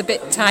 which is a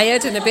bit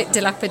tired and a bit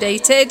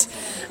dilapidated,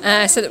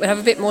 so that we'll have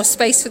a bit more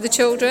space for the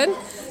children.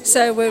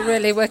 So we're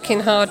really working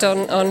hard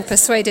on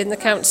persuading the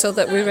council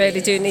that we really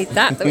do need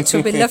that, which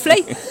will be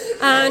lovely.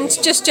 And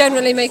just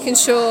generally making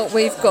sure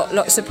we've got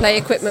lots of play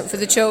equipment for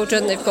the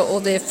children. They've got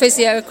all the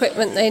physio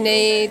equipment they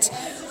need,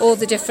 all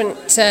the different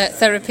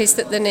therapies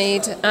that they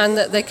need, and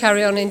that they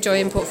carry on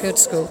enjoying Portfield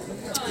School.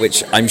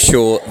 Which I'm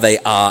sure they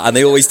are, and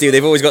they always do.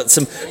 They've always got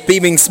some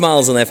beaming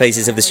smiles on their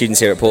faces of the students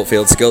here at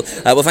Portfield School.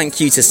 Well, thank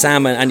you to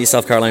Sam and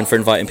yourself, Caroline, for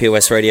inviting Pure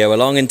West Radio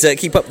along, and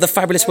keep up the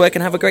fabulous work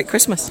and have a great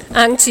Christmas.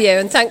 And to you,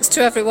 and thanks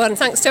to everyone.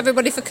 Thanks to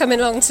everybody for coming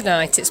along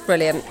tonight. It's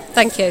brilliant.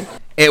 Thank you.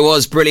 It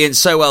was brilliant,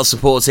 so well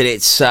supported.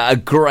 It's a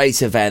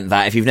great event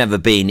that if you've never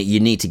been,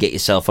 you need to get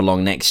yourself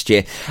along next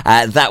year.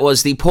 That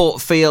was the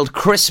Portfield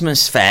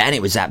Christmas Fair, and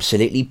it was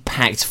absolutely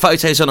packed.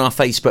 Photos on our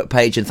Facebook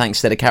page, and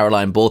thanks to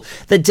Caroline Ball,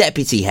 the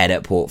deputy head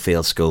at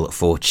Portfield School,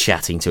 for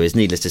chatting to us.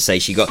 Needless to say,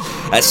 she got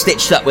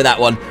stitched up with that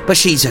one, but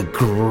she's a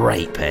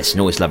great person.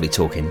 Always lovely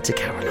talking to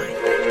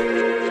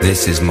Caroline.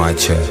 This is my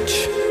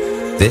church.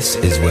 This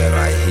is where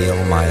I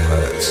heal my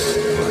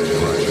hurts.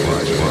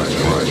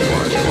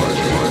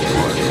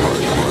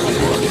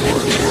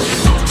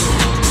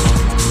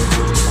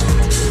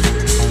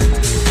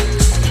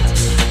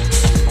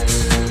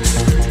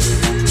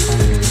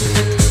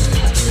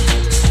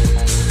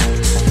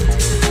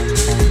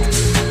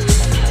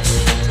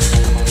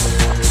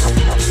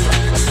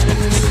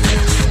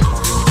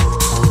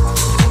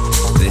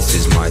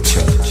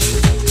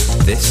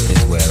 This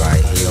is where I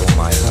heal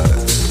my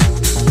hurts.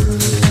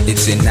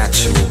 It's in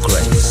natural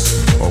grace,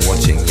 or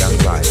watching young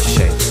life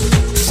shape.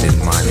 It's in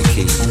minor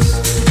keys,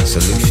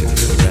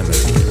 solutions and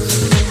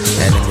remedies.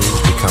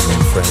 Enemies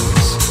becoming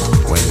friends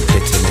when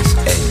bitterness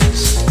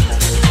ends.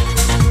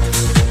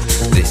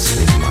 This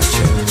is my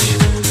church.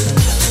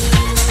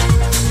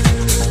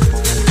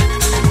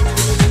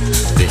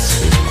 This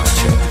is my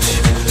church.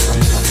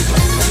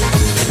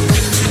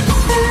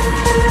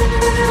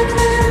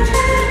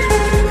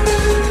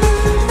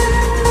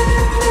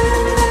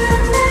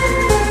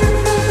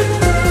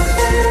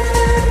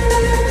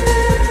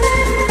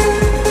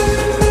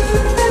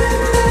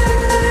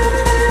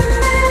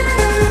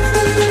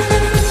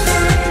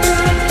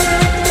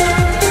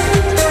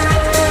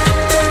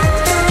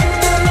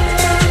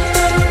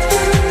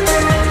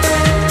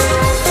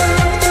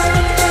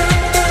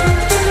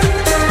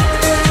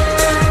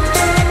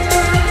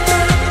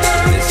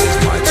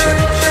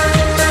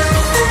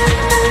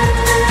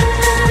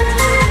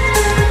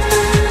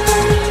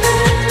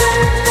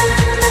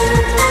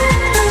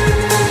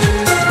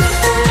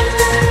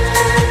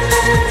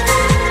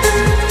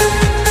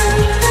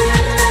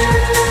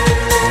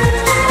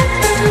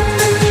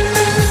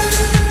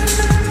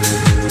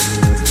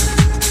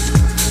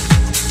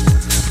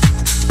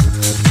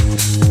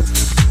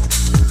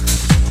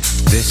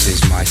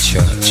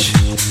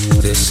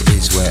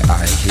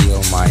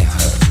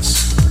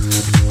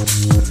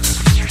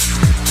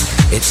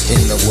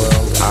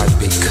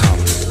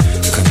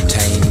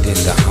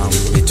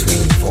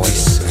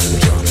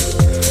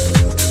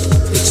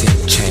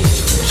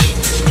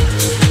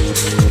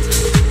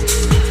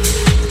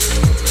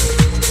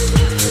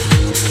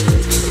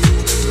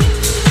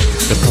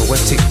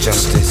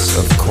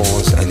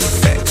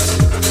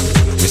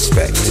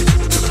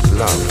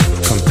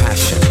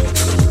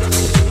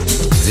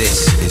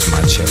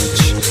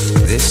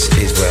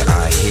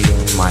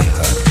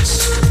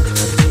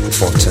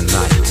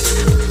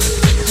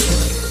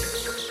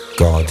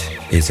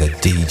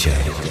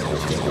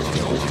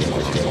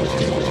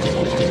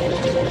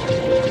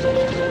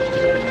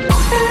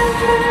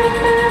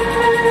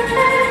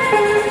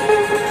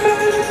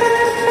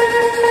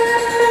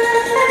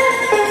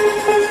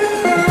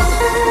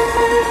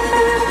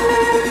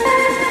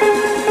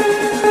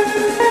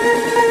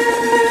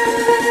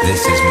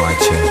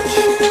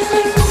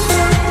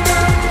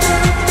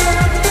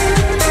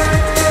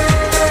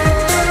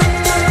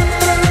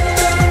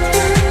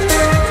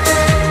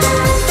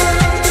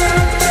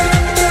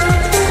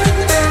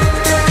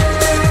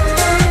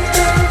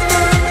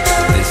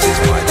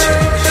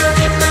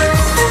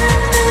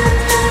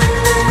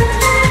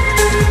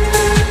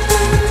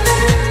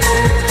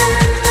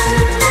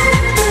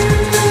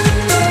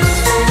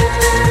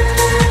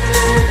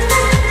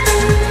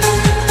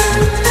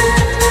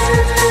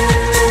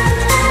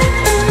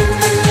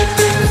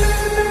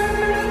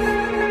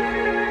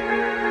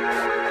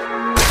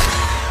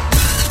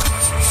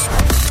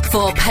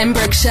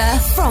 Pembrokeshire,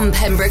 from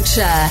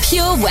Pembrokeshire,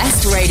 Pure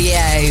West Radio.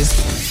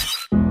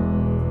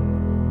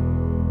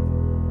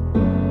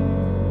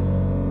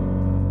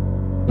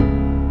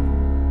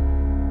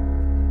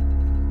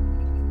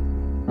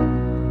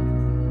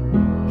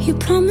 You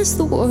promised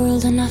the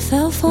world and I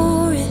fell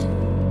for it.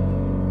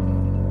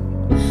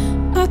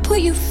 I put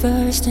you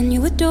first and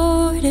you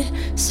adored it.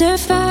 Set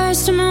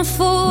fires to my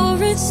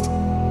forest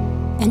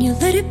and you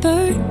let it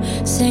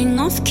burn. Sang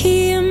off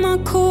key in my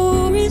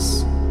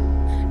chorus,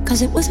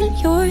 'cause it wasn't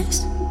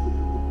yours.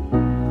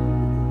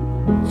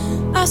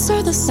 I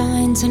saw the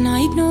signs and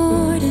I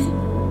ignored it.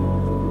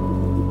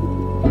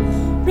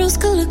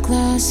 Rose-colored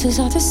glasses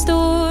are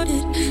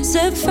distorted.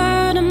 Set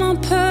fire to my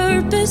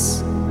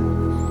purpose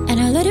and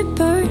I let it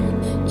burn.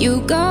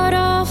 You got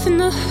off in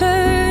the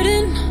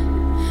hurting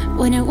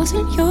when it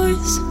wasn't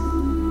yours.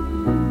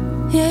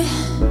 Yeah,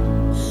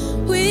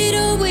 we'd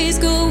always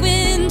go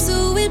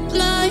into it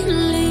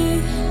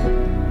blindly.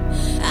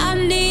 I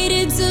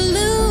needed to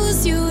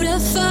lose you to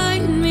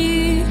find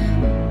me.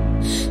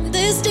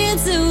 This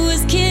dancer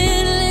was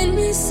killing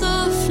me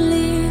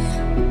softly.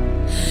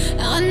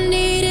 I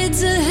needed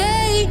to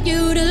hate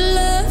you to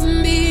love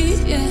me,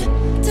 yeah.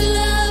 To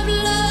love,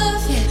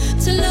 love, yeah.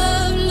 To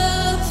love,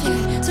 love,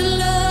 yeah. To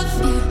love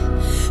you.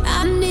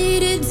 I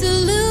needed to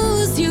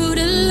lose you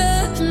to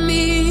love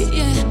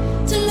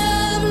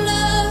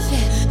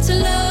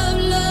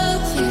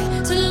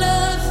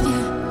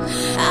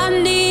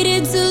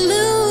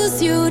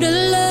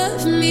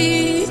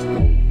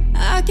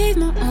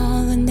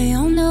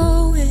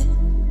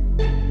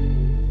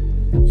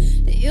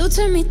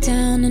turned me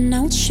down and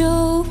now it's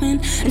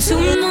showing. And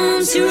 2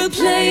 months you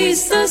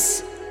replaced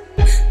us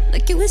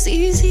like it was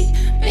easy.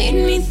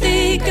 Made me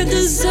think I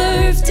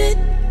deserved it.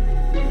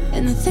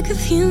 In the thick of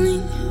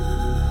healing,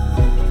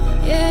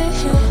 yeah.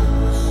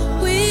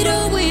 We'd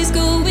always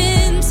go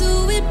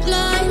into it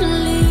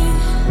blindly.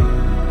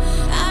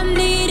 I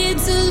needed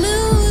to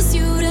lose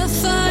you to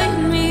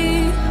find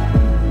me.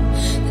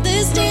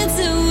 This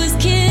dancer was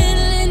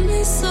killing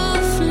me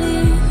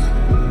softly.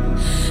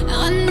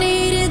 I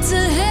needed to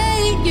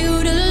hate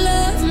you to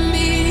love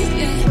me,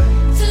 yeah.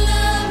 To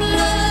love,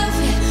 yeah.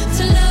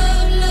 To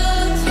love,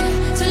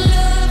 yeah. To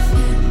love,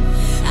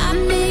 yeah. I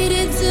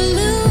needed to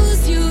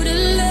lose you to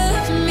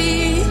love me,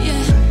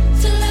 yeah.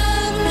 To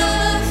love,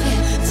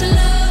 yeah. To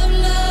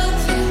love,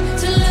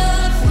 yeah. To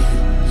love,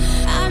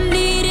 yeah. I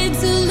needed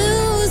to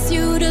lose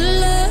you to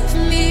love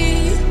me.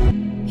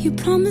 You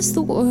promised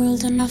the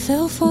world and I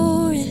fell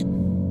for it.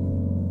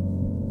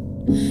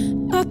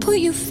 I put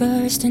you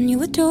first and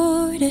you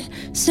adored it.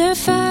 Set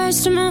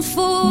fires to my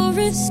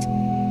forest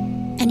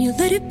and you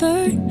let it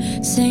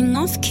burn. Sang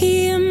off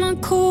key in my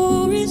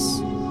chorus.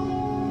 To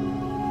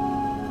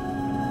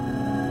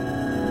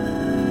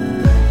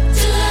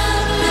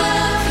love,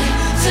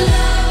 yeah. To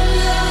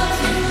love,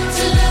 yeah.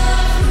 To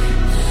love,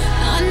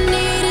 yeah. I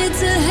needed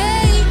to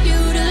hate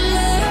you to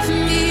love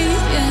me,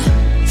 yeah.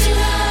 To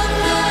love,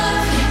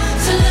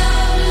 yeah. To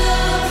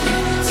love,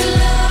 yeah. To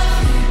love,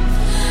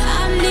 yeah. I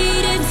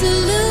needed to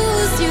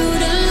lose you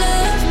to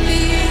love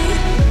me.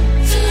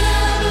 To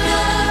love,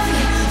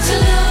 yeah. To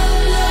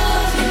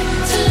love,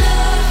 yeah. To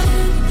love,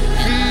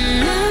 yeah.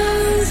 And now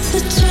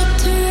the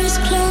chapter is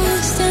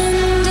closed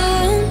and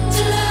done.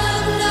 To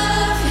love,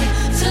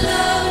 yeah. To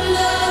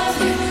love,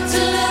 yeah.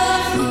 To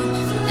love,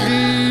 yeah.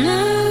 And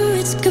now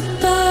it's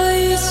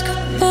goodbye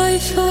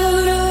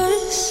for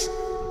us.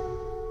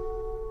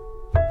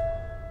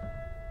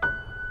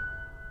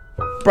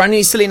 Brand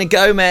new Selena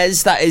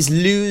Gomez, that is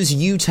Lose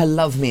You to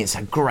Love Me. It's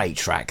a great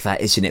track,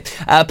 that, isn't it?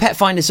 Pet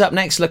Finder's up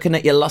next, looking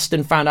at your lost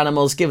and found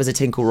animals. Give us a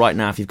tinkle right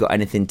now if you've got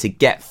anything to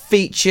get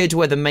featured,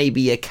 whether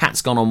maybe a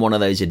cat's gone on one of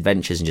those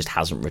adventures and just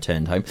hasn't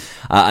returned home.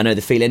 I know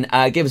the feeling.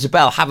 Give us a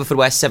bell,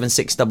 Haverfordwest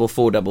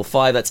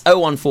 764455. That's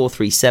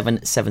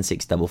 01437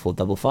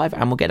 764455,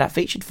 and we'll get that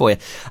featured for you.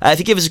 If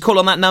you give us a call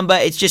on that number,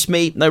 it's just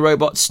me, no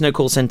robots, no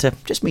call centre,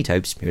 just me,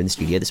 Tobes, here in the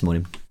studio this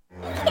morning.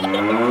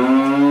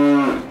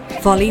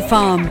 Folly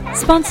Farm,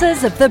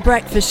 sponsors of The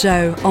Breakfast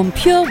Show on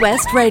Pure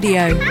West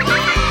Radio.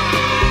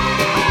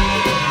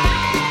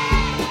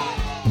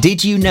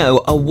 Did you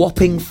know a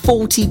whopping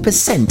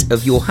 40%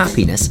 of your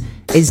happiness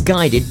is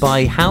guided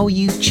by how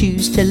you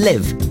choose to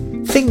live?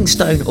 Things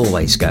don't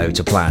always go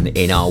to plan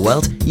in our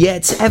world,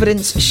 yet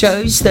evidence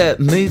shows that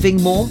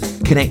moving more,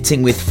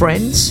 connecting with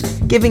friends,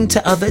 giving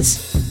to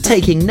others,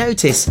 taking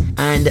notice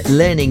and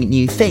learning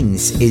new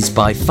things is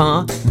by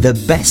far the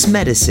best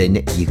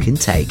medicine you can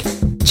take.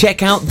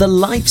 Check out the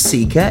Life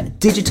Seeker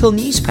digital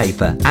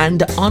newspaper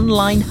and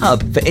online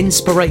hub for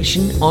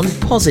inspiration on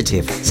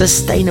positive,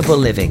 sustainable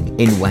living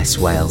in West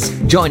Wales.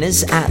 Join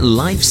us at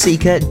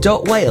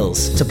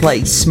lifeseeker.wales to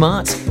play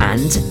smart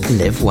and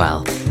live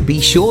well.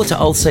 Be sure to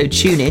also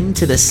tune in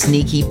to the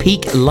Sneaky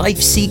Peek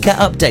Life Seeker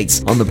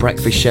updates on The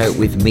Breakfast Show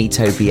with me,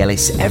 Toby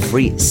Ellis,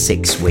 every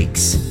 6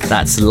 weeks.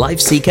 That's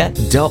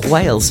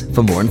lifeseeker.wales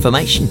for more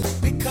information.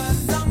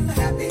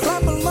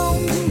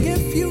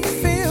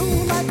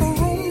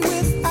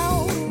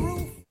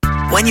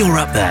 When you're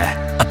up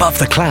there, above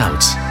the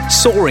clouds,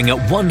 soaring at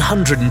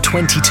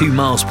 122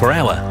 miles per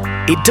hour,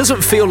 it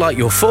doesn't feel like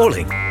you're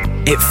falling.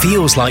 It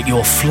feels like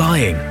you're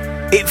flying.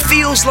 It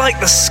feels like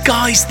the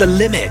sky's the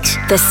limit.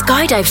 The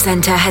Skydive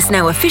Centre has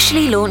now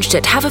officially launched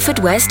at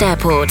Haverfordwest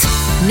Airport.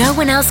 No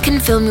one else can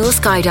film your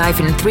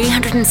skydive in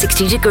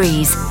 360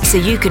 degrees, so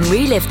you can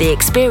relive the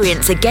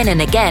experience again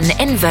and again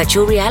in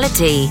virtual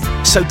reality.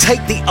 So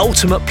take the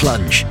ultimate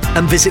plunge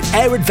and visit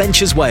Air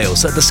Adventures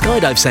Wales at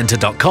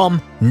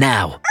theskydivecentre.com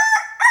now.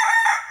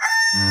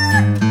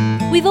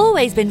 We've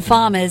always been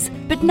farmers,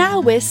 but now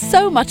we're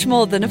so much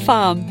more than a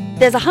farm.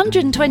 There's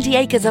 120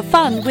 acres of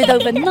fun with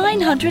over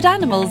 900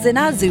 animals in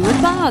our zoo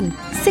and barn.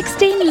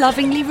 16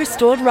 lovingly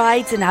restored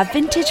rides in our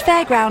vintage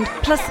fairground,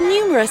 plus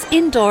numerous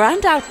indoor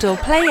and outdoor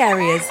play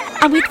areas.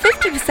 And with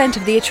 50%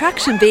 of the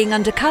attraction being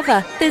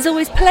undercover, there's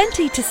always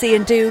plenty to see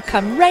and do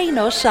come rain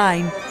or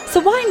shine. So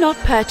why not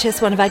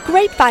purchase one of our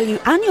great value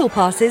annual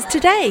passes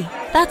today?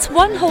 That's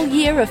 1 whole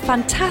year of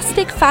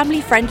fantastic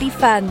family-friendly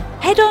fun.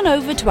 Head on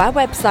over to our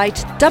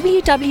website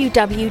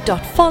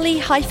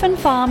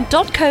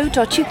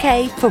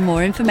www.folly-farm.co.uk for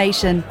more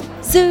information.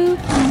 Zoo,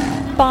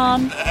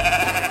 barn,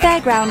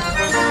 fairground,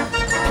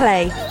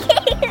 play.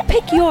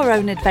 Pick your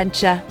own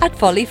adventure at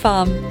Folly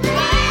Farm.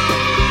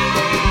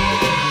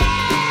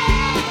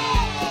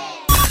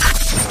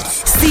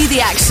 See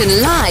the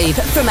action live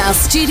from our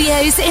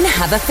studios in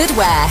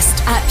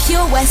Haverfordwest at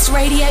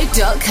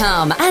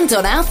purewestradio.com and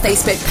on our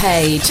Facebook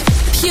page,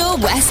 Pure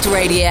West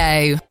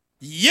Radio.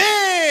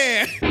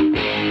 Yeah!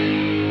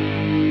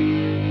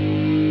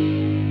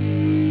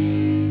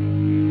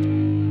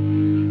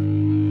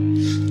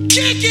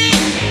 Kick it!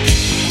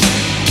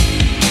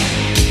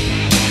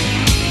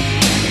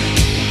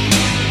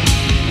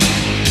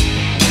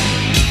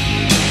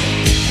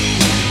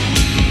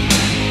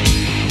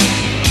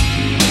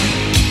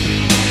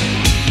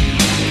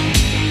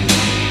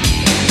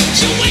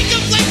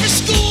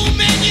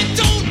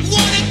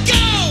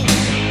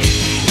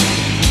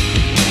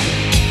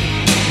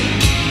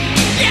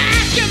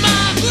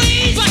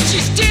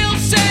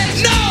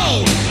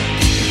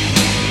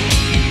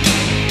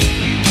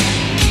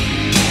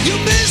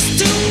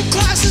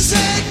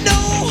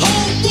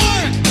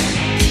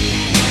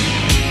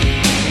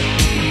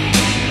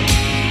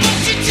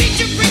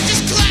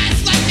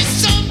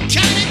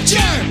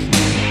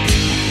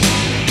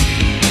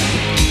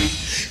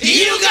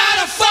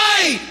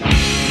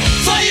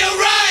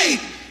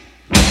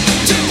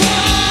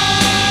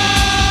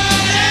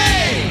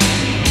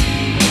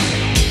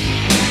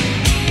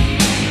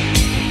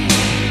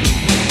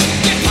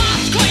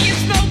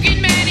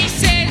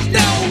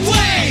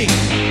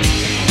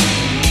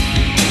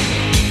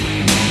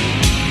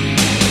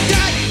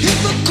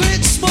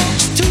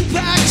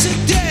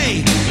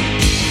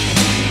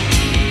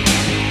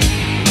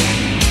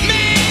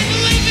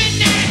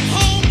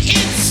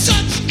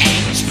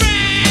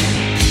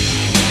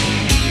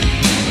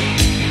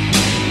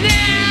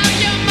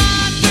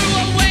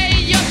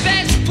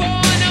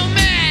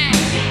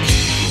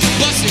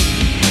 exhausted.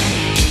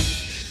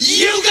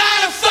 You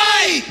gotta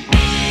fight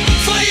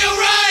for your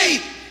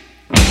right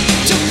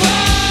to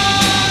party.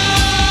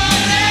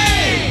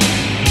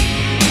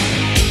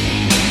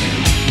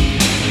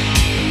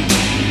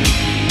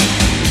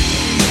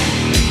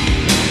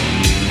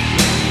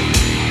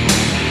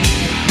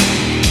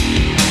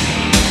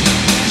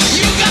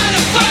 You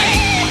gotta fight.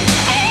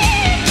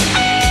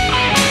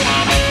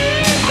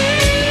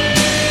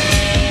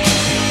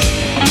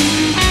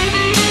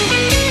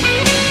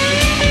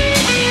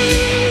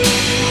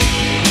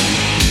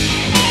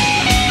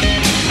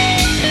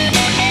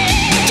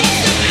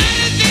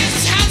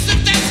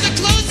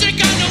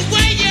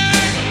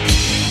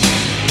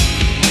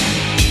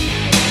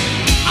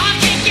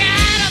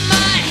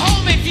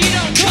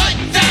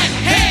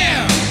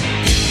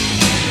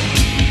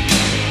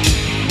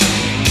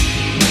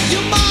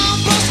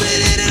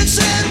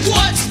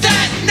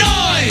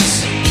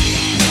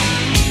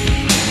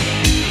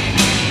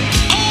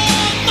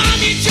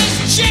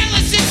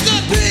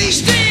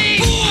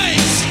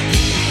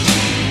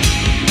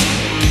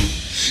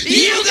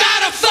 You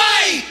gotta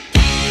fight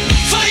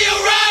for your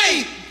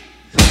right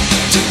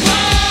to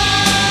party.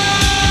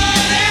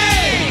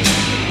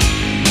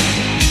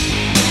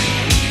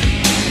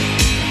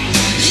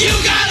 You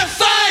gotta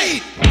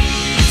fight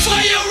for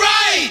your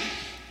right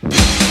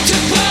to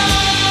party.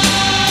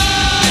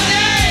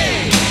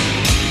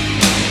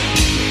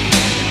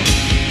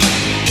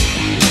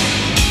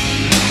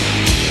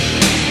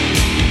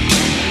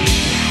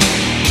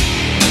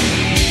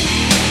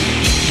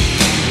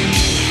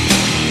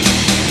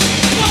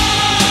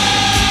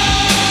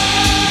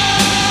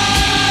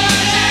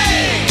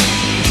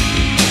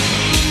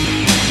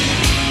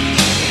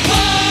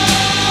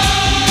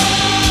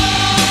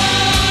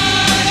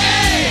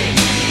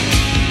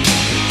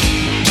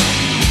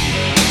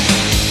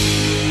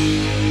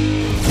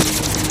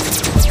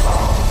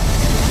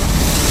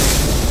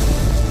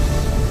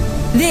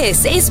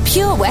 This is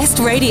Pure West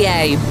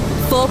Radio.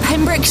 For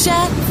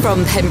Pembrokeshire,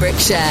 from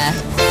Pembrokeshire.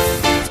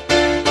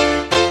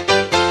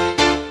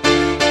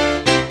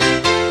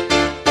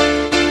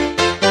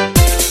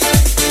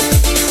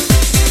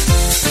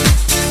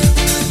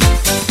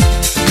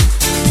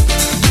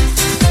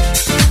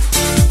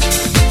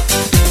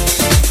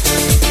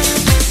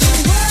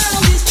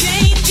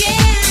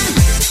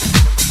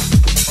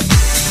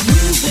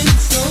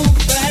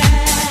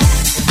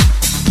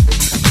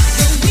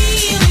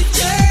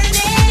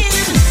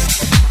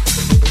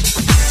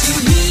 To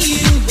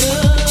heal the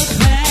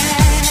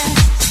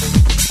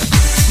past.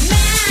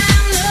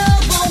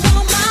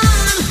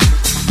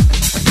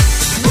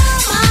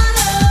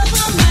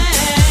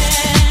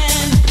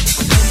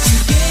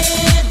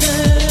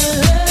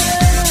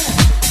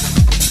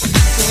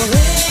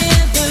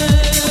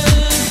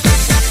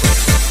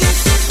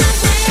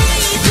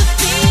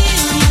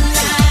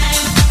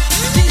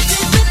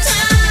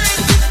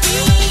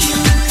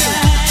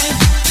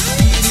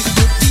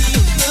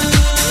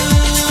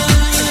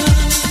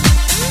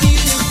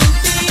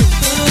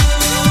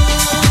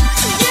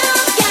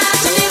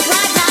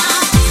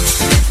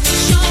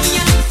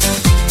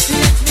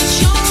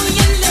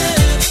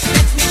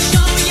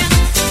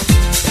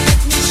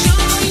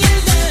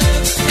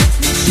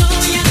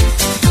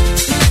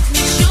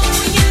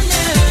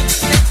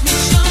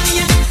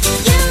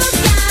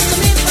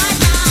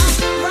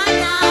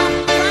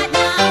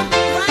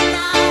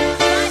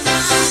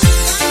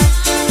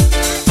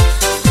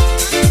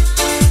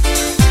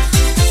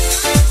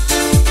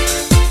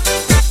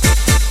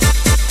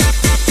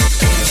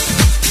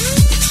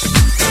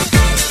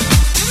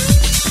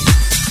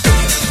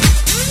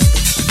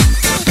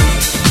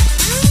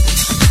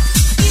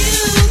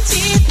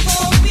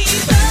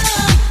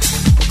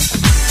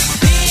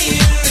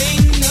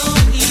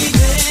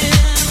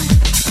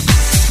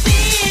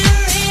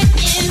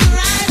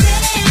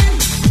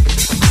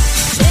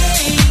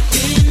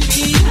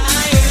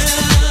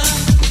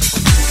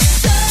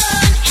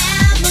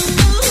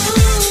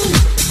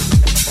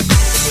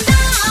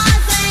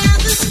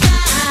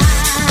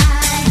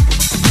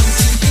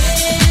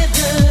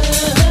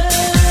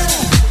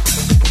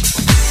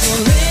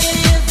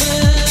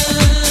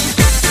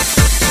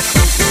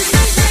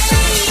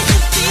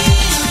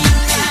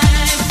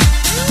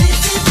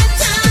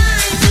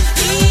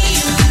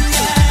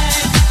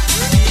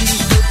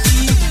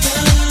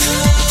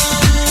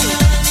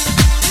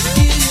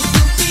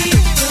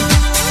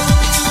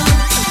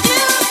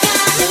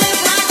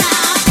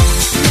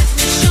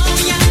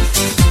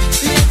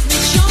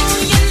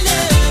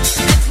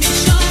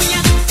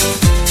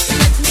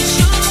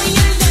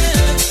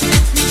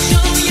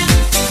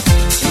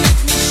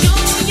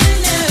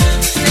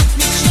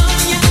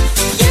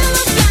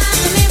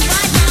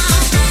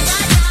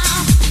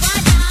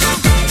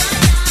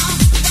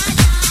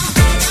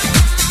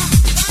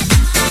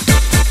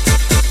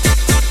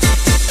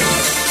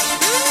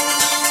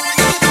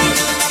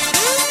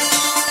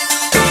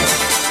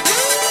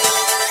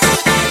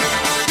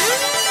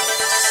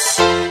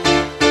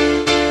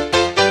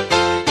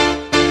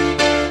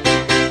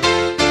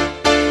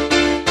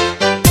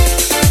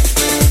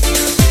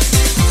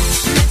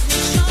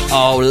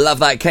 Oh, love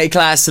that,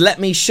 K-Class. Let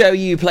me show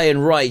you playing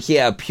right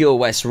here at Pure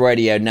West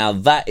Radio. Now,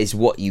 that is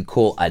what you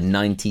call a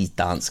 90s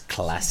dance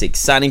classic.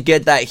 Sounding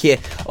good, that here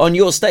on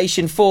your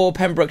station for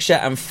Pembrokeshire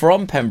and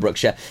from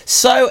Pembrokeshire.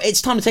 So,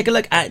 it's time to take a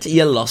look at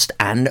your lost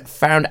and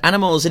found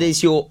animals. It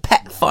is your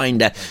pet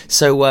finder.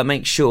 So,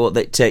 make sure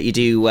that you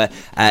do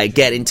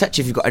get in touch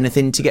if you've got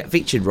anything to get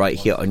featured right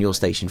here on your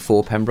station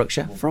for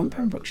Pembrokeshire from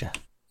Pembrokeshire.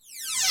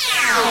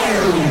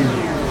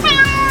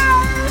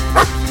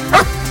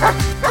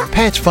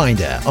 Pet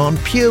Finder on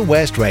Pure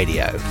West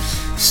Radio.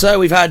 So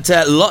we've had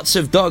lots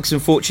of dogs,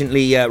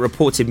 unfortunately,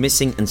 reported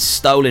missing and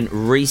stolen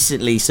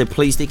recently. So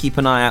please do keep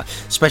an eye out,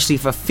 especially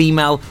for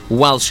female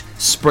Welsh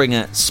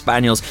Springer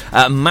Spaniels.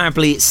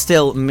 Mabley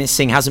still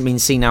missing, hasn't been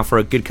seen now for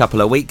a good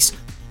couple of weeks.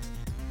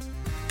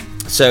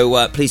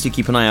 So please do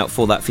keep an eye out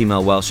for that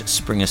female Welsh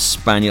Springer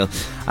Spaniel.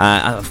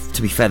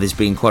 To be fair, there's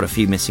been quite a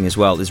few missing as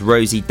well. There's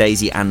Rosie,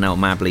 Daisy and now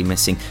Mabley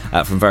missing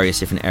from various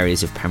different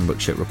areas of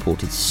Pembrokeshire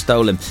reported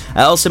stolen.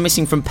 Also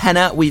missing from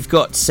Penna, we've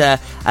got a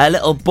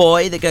little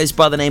boy that goes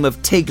by the name of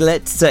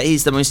Tiglet.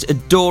 He's the most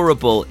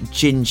adorable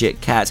ginger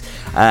cat.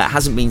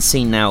 Hasn't been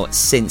seen now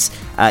since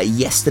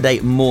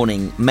yesterday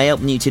morning. Male,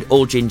 neutered,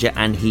 all ginger,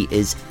 and he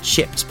is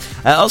chipped.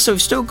 Also,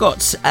 we've still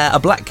got a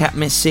black cat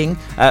missing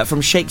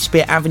from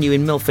Shakespeare Avenue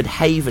in Milford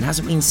Haven.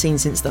 Hasn't been seen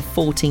since the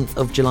 14th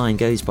of July and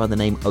goes by the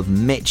name of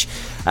Mitch.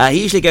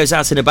 He usually goes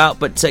out and about,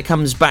 but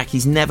comes back.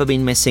 He's never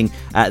been missing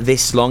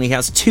this long. He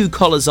has 2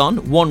 collars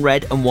on, one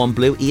red and one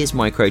blue. He is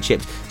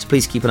microchipped, so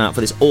please keep an eye out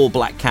for this all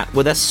black cat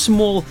with a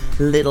small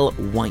little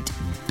white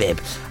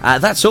bib.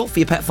 That's all for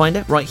your pet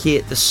finder right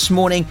here this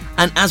morning,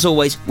 and as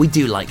always, we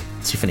do like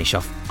to finish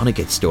off on a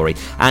good story.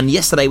 And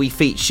yesterday we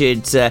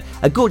featured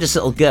a gorgeous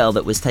little girl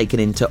that was taken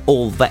into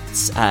All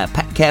Vets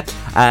Pet Care,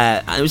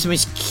 and it was the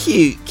most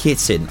cute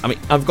kitten. I mean,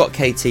 I've got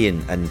Katie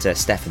and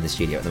Steph in the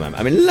studio at the moment.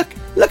 I mean,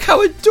 look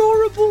how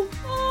adorable.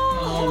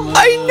 Oh,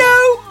 I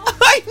know.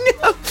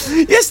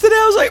 Yesterday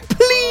I was like,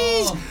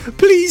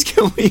 please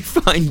can we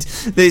find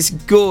this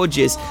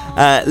gorgeous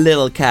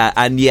little cat?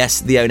 And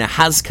yes, the owner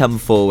has come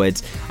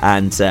forward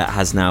and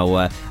has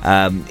now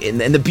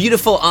in the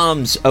beautiful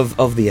arms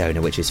of the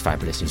owner, which is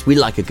fabulous news. We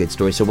like a good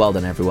story, so well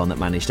done everyone that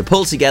managed to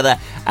pull together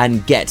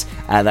and get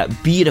that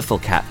beautiful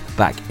cat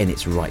back in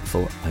its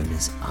rightful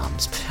owner's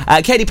arms.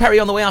 Katy Perry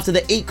on the way after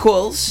the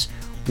Equals.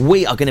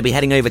 We are going to be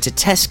heading over to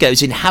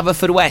Tesco's in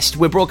Haverfordwest.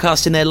 We're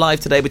broadcasting there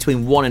live today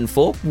between 1 and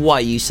 4. Why,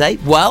 you say?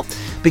 Well,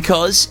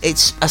 because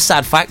it's a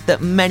sad fact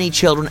that many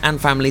children and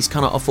families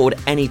cannot afford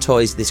any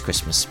toys this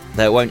Christmas.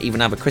 They won't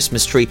even have a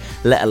Christmas tree,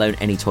 let alone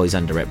any toys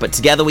under it. But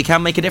together we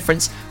can make a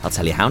difference. I'll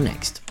tell you how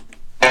next.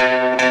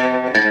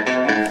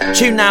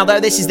 Tune now, though.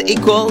 This is the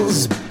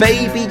Equals.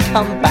 Baby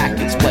Come Back.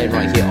 It's playing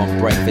right here on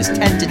Breakfast.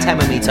 10 to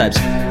 10 me types,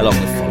 along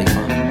with Folly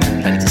Farm.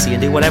 Plenty to see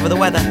and do whatever the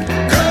weather.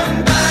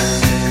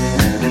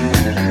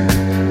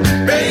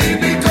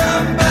 Baby,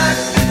 come back.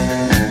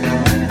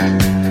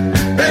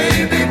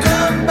 Baby,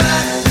 come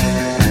back.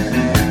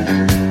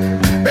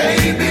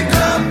 Baby,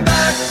 come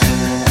back.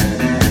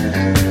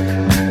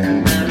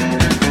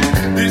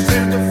 This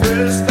is the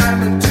first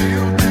time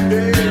until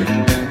today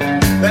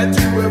that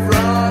you have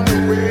run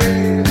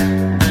away.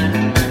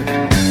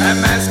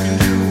 I'm asking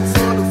you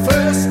for the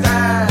first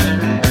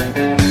time.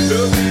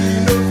 Love me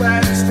enough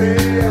and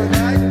stay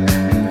alright.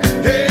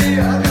 Hey,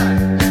 alright.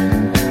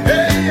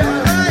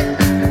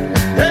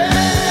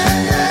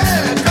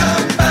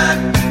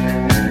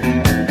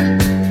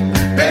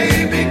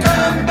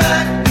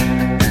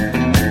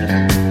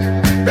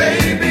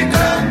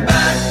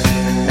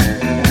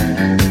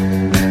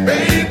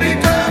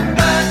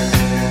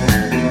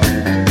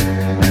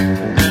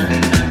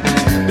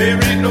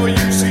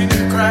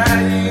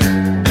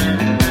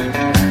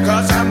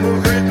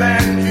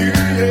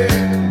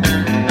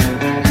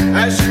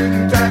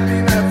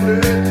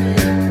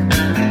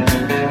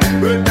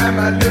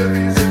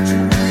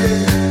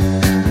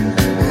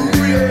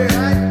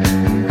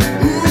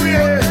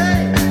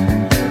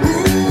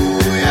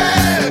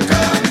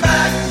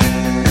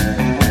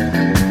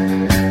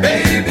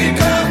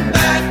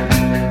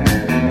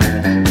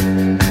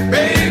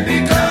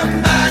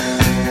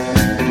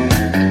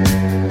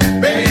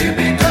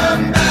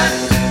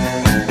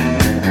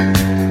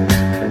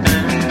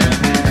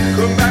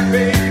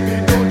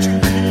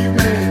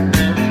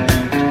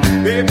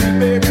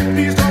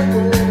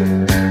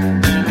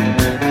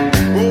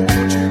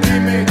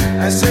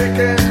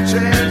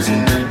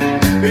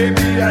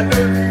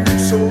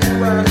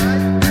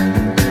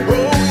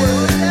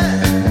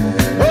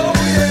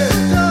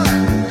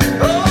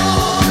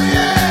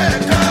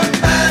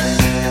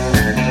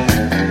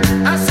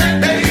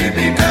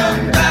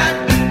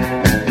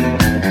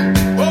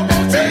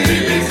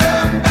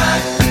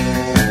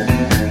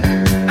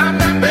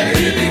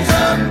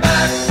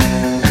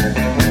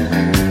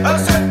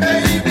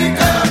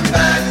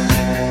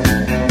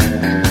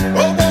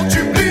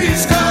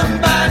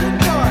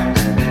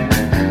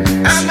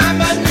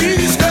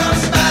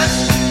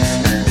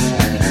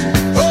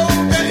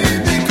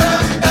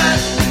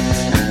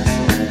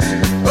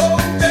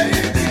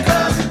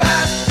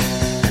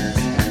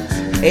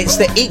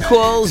 The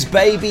Equals,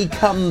 Baby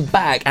Come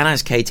Back. And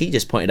as Katie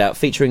just pointed out,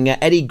 featuring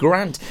Eddie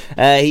Grant.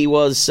 He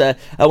was one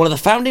of the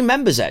founding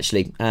members,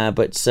 actually.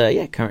 But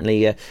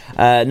currently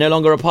no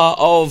longer a part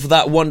of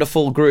that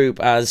wonderful group,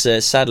 as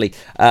sadly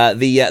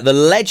the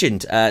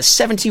legend,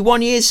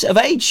 71 years of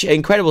age.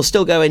 Incredible.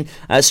 Still going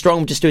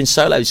strong, just doing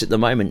solos at the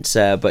moment.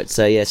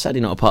 Sadly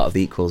not a part of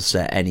the Equals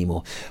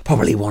anymore.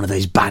 Probably one of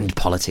those band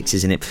politics,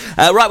 isn't it?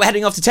 Right, we're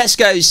heading off to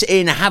Tesco's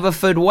in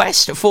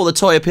Haverfordwest for the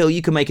toy appeal.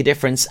 You can make a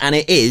difference, and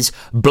it is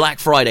Black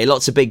Friday.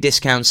 Lots of big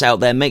discounts out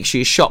there. Make sure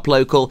you shop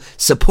local,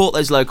 support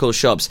those local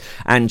shops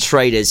and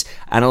traders,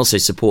 and also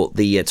support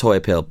the toy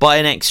appeal. Buy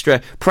an extra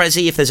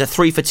Prezi if there's a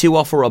 3 for 2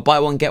 offer, or buy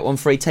one get one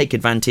free. Take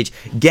advantage.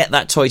 Get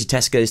that toy to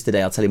Tesco's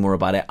today. I'll tell you more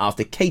about it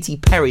after Katy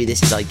Perry.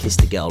 This is I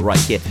Kissed a Girl right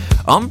here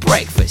on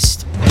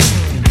Breakfast.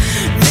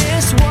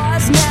 This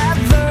was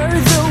never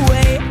the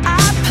way I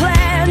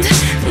planned,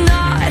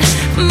 not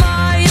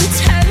my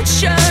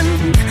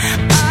intention.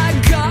 I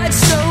got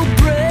so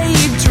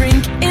brave,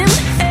 drink in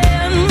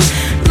hand,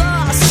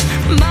 lost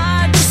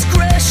my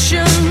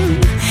discretion.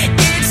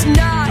 It's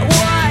not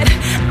what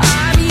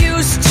I'm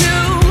used to.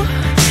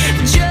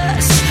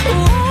 Just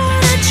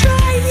wanna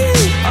try you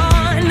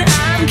on.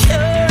 I'm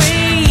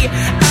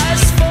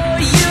curious for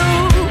you.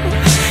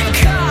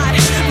 Caught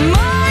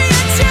my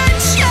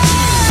attention.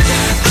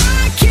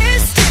 I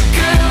kissed a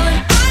girl and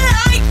I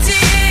liked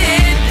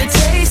it. The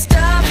taste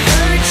of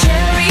her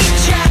cherry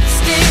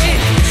chapstick.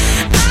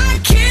 I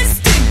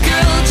kissed a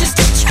girl just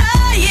to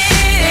try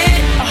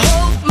it. I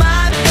hope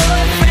my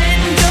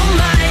boyfriend don't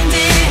mind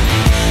it.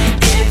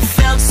 It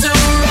felt so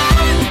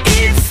wrong,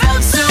 it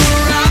felt so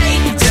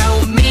right.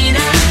 Don't mean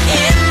I'm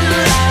in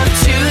love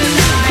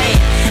tonight.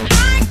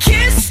 I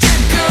kissed a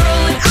girl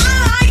and I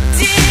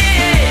liked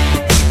it.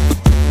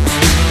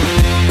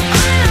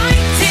 I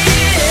liked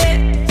it.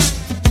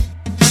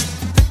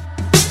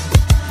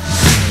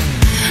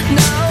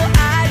 No,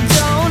 I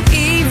don't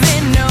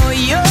even know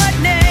your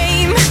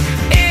name.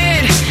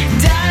 It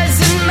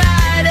doesn't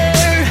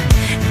matter.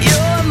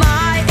 You're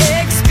my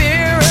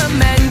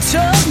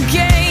experimental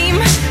game.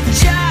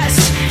 Just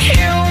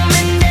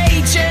human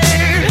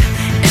nature.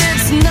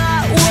 It's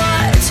not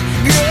what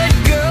good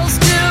girls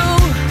do.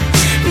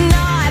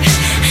 Not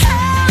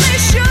how they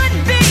should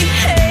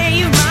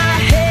behave. My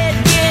head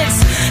gets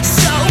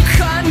so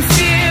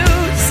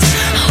confused.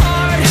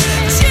 Hard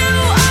to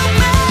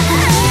obey.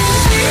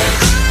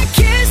 I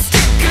kissed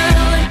a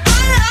girl and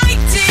I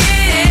liked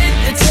it.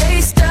 The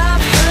taste of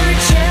her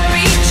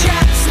cherry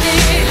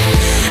chapstick.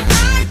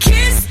 I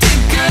kissed a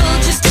girl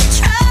just to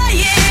try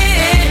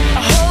it.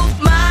 I hope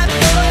my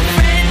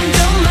boyfriend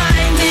don't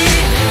mind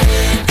it.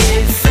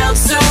 It felt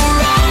so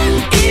wrong,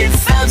 it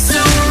felt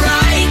so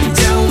right.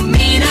 Don't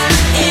mean I'm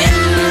in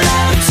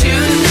love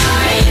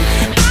tonight.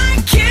 I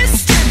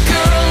kissed a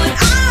girl and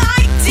I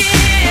liked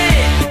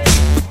it.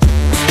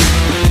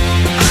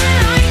 I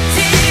liked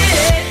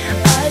it.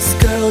 Us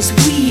girls,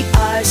 we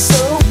are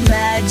so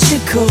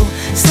magical.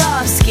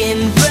 Soft skin,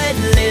 red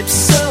lips,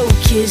 so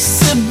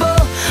kissable.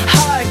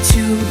 Hard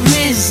to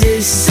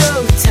resist,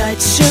 so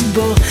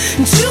touchable.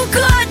 Too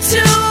good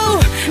to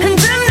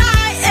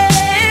deny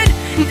it.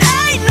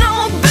 Ain't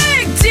no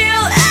big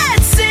deal,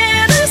 it's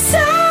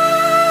innocent.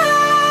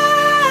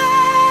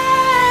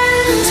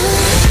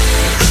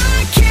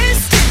 I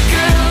kissed a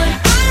girl and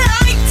I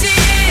liked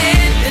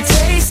it. The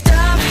taste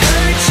of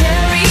her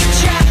cherry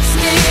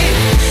chapstick.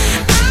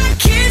 I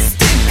kissed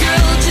a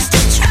girl just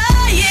to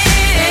try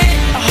it.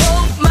 I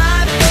hope my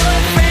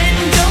boyfriend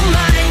don't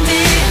mind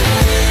it.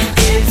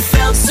 It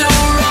felt so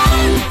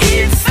wrong,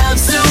 it felt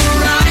so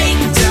right.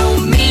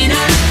 Don't mean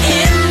I'm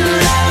in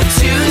love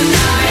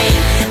tonight.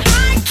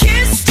 I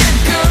kissed a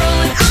girl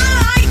and I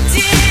liked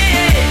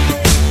it.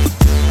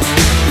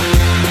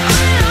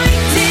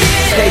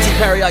 Katy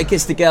Perry, I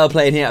Kissed a Girl,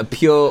 playing here at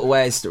Pure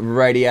West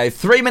Radio.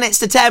 3 minutes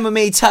to 10 with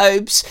me,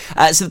 Tobes.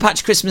 So the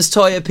Patch Christmas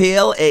toy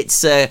appeal,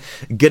 it's going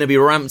to be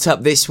ramped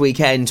up this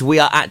weekend. We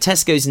are at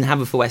Tesco's in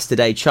Haverfordwest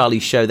today.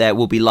 Charlie's show there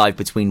will be live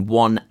between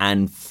 1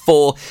 and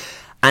 4.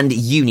 And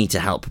you need to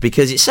help,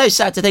 because it's so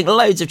sad to think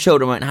loads of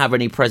children won't have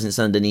any presents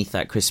underneath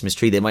that Christmas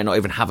tree. They might not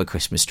even have a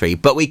Christmas tree.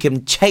 But we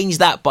can change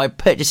that by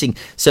purchasing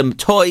some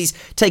toys,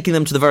 taking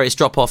them to the various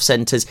drop-off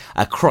centres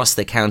across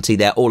the county.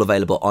 They're all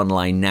available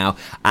online now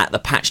at the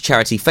Patch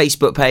Charity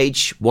Facebook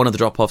page. One of the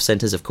drop-off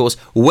centres, of course,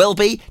 will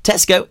be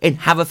Tesco in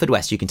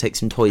Haverfordwest. You can take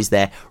some toys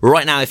there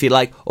right now if you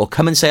like, or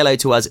come and say hello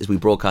to us as we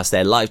broadcast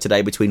there live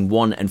today between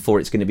 1 and 4.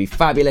 It's going to be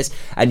fabulous,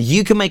 and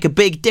you can make a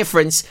big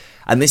difference.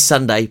 And this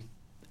Sunday,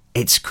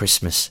 it's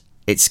Christmas.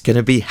 It's going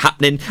to be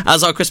happening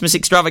as our Christmas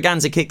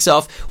extravaganza kicks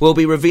off. We'll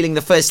be revealing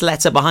the first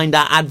letter behind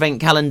our advent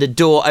calendar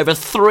door. Over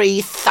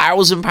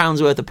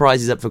 £3,000 worth of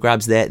prizes up for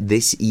grabs there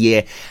this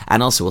year.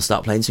 And also we'll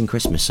start playing some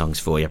Christmas songs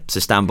for you. So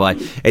stand by.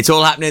 It's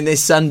all happening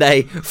this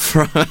Sunday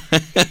from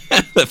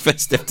the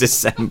 1st of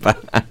December.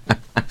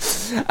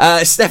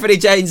 Stephanie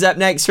Jane's up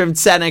next from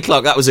 10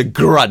 o'clock. That was a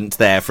grunt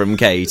there from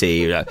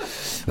Katie.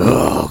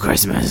 Oh,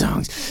 Christmas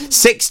songs.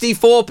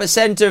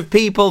 64% of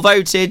people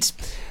voted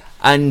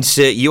And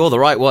you're the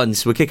right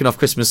ones. We're kicking off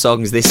Christmas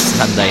songs this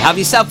Sunday. Have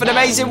yourself an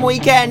amazing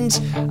weekend.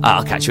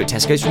 I'll catch you at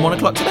Tesco's from 1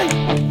 o'clock today.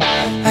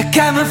 I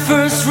got my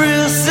first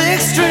real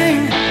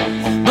 6-string,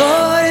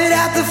 bought it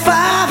at the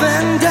 5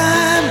 and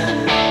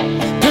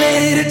dime,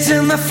 played it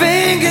till my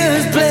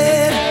fingers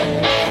bled.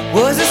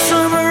 Was the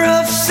summer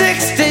of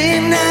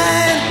 '69.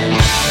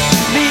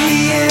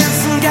 Me and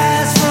some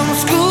guys from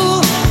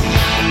school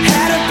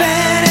had a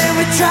band and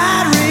we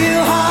tried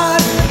real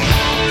hard.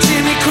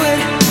 Jimmy quit,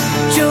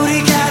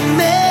 Jody got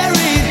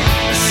married.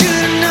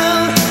 Should've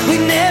known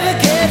we'd never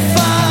get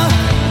far.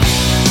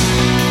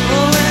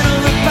 Oh, when I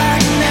look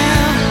back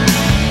now,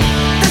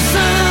 the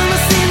summer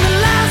seemed to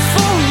last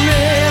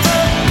forever.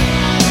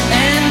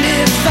 And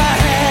if I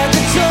had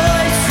the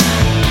choice,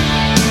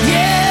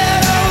 yeah,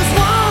 I'd always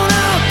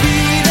wanna be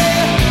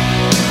there.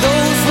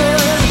 Those were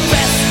the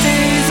best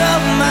days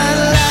of my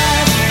life.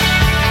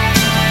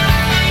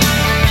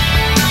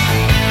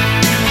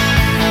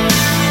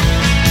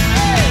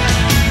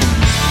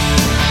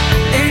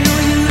 Ain't no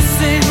use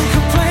in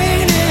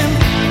complaining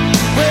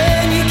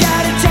when you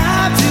got a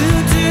job to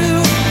do.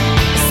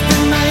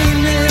 Spend my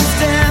evenings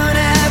down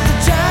at the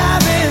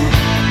drive-in,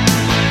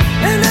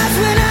 and that's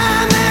when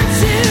I met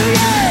you,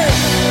 yeah.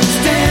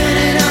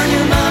 Standing on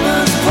your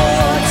mama's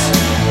porch,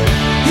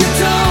 you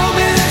told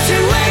me that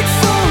you'd wait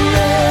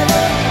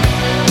forever.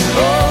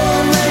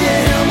 Oh, when you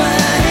held my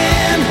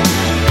hand,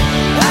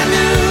 I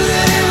knew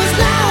that it was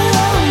now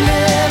or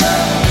never.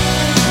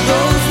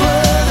 Those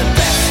were the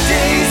best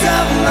days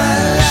of my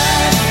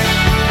life.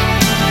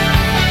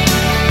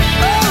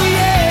 Oh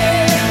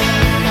yeah,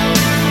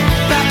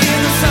 back in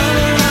the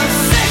summer of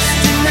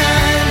 '69.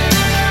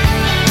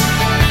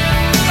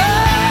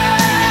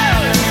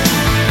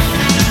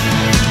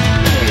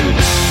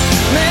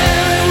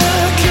 Man, we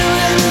were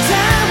killing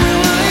time. We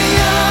were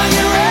young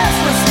and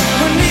restless.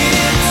 We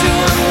needed to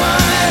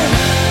unwind.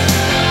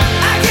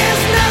 I guess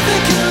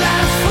nothing can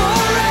last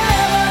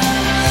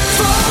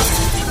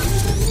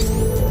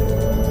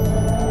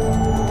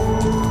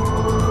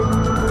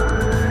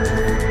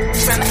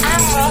From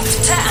Amroth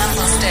to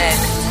Ambleston.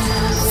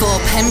 For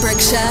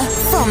Pembrokeshire,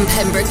 from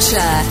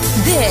Pembrokeshire,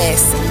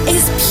 this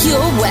is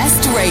Pure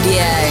West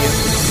Radio.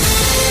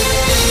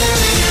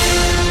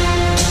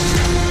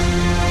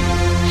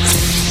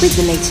 With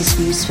the latest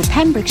news for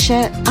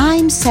Pembrokeshire,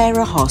 I'm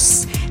Sarah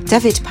Hoss.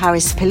 Dyfed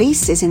Parish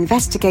Police is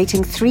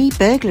investigating 3 burglaries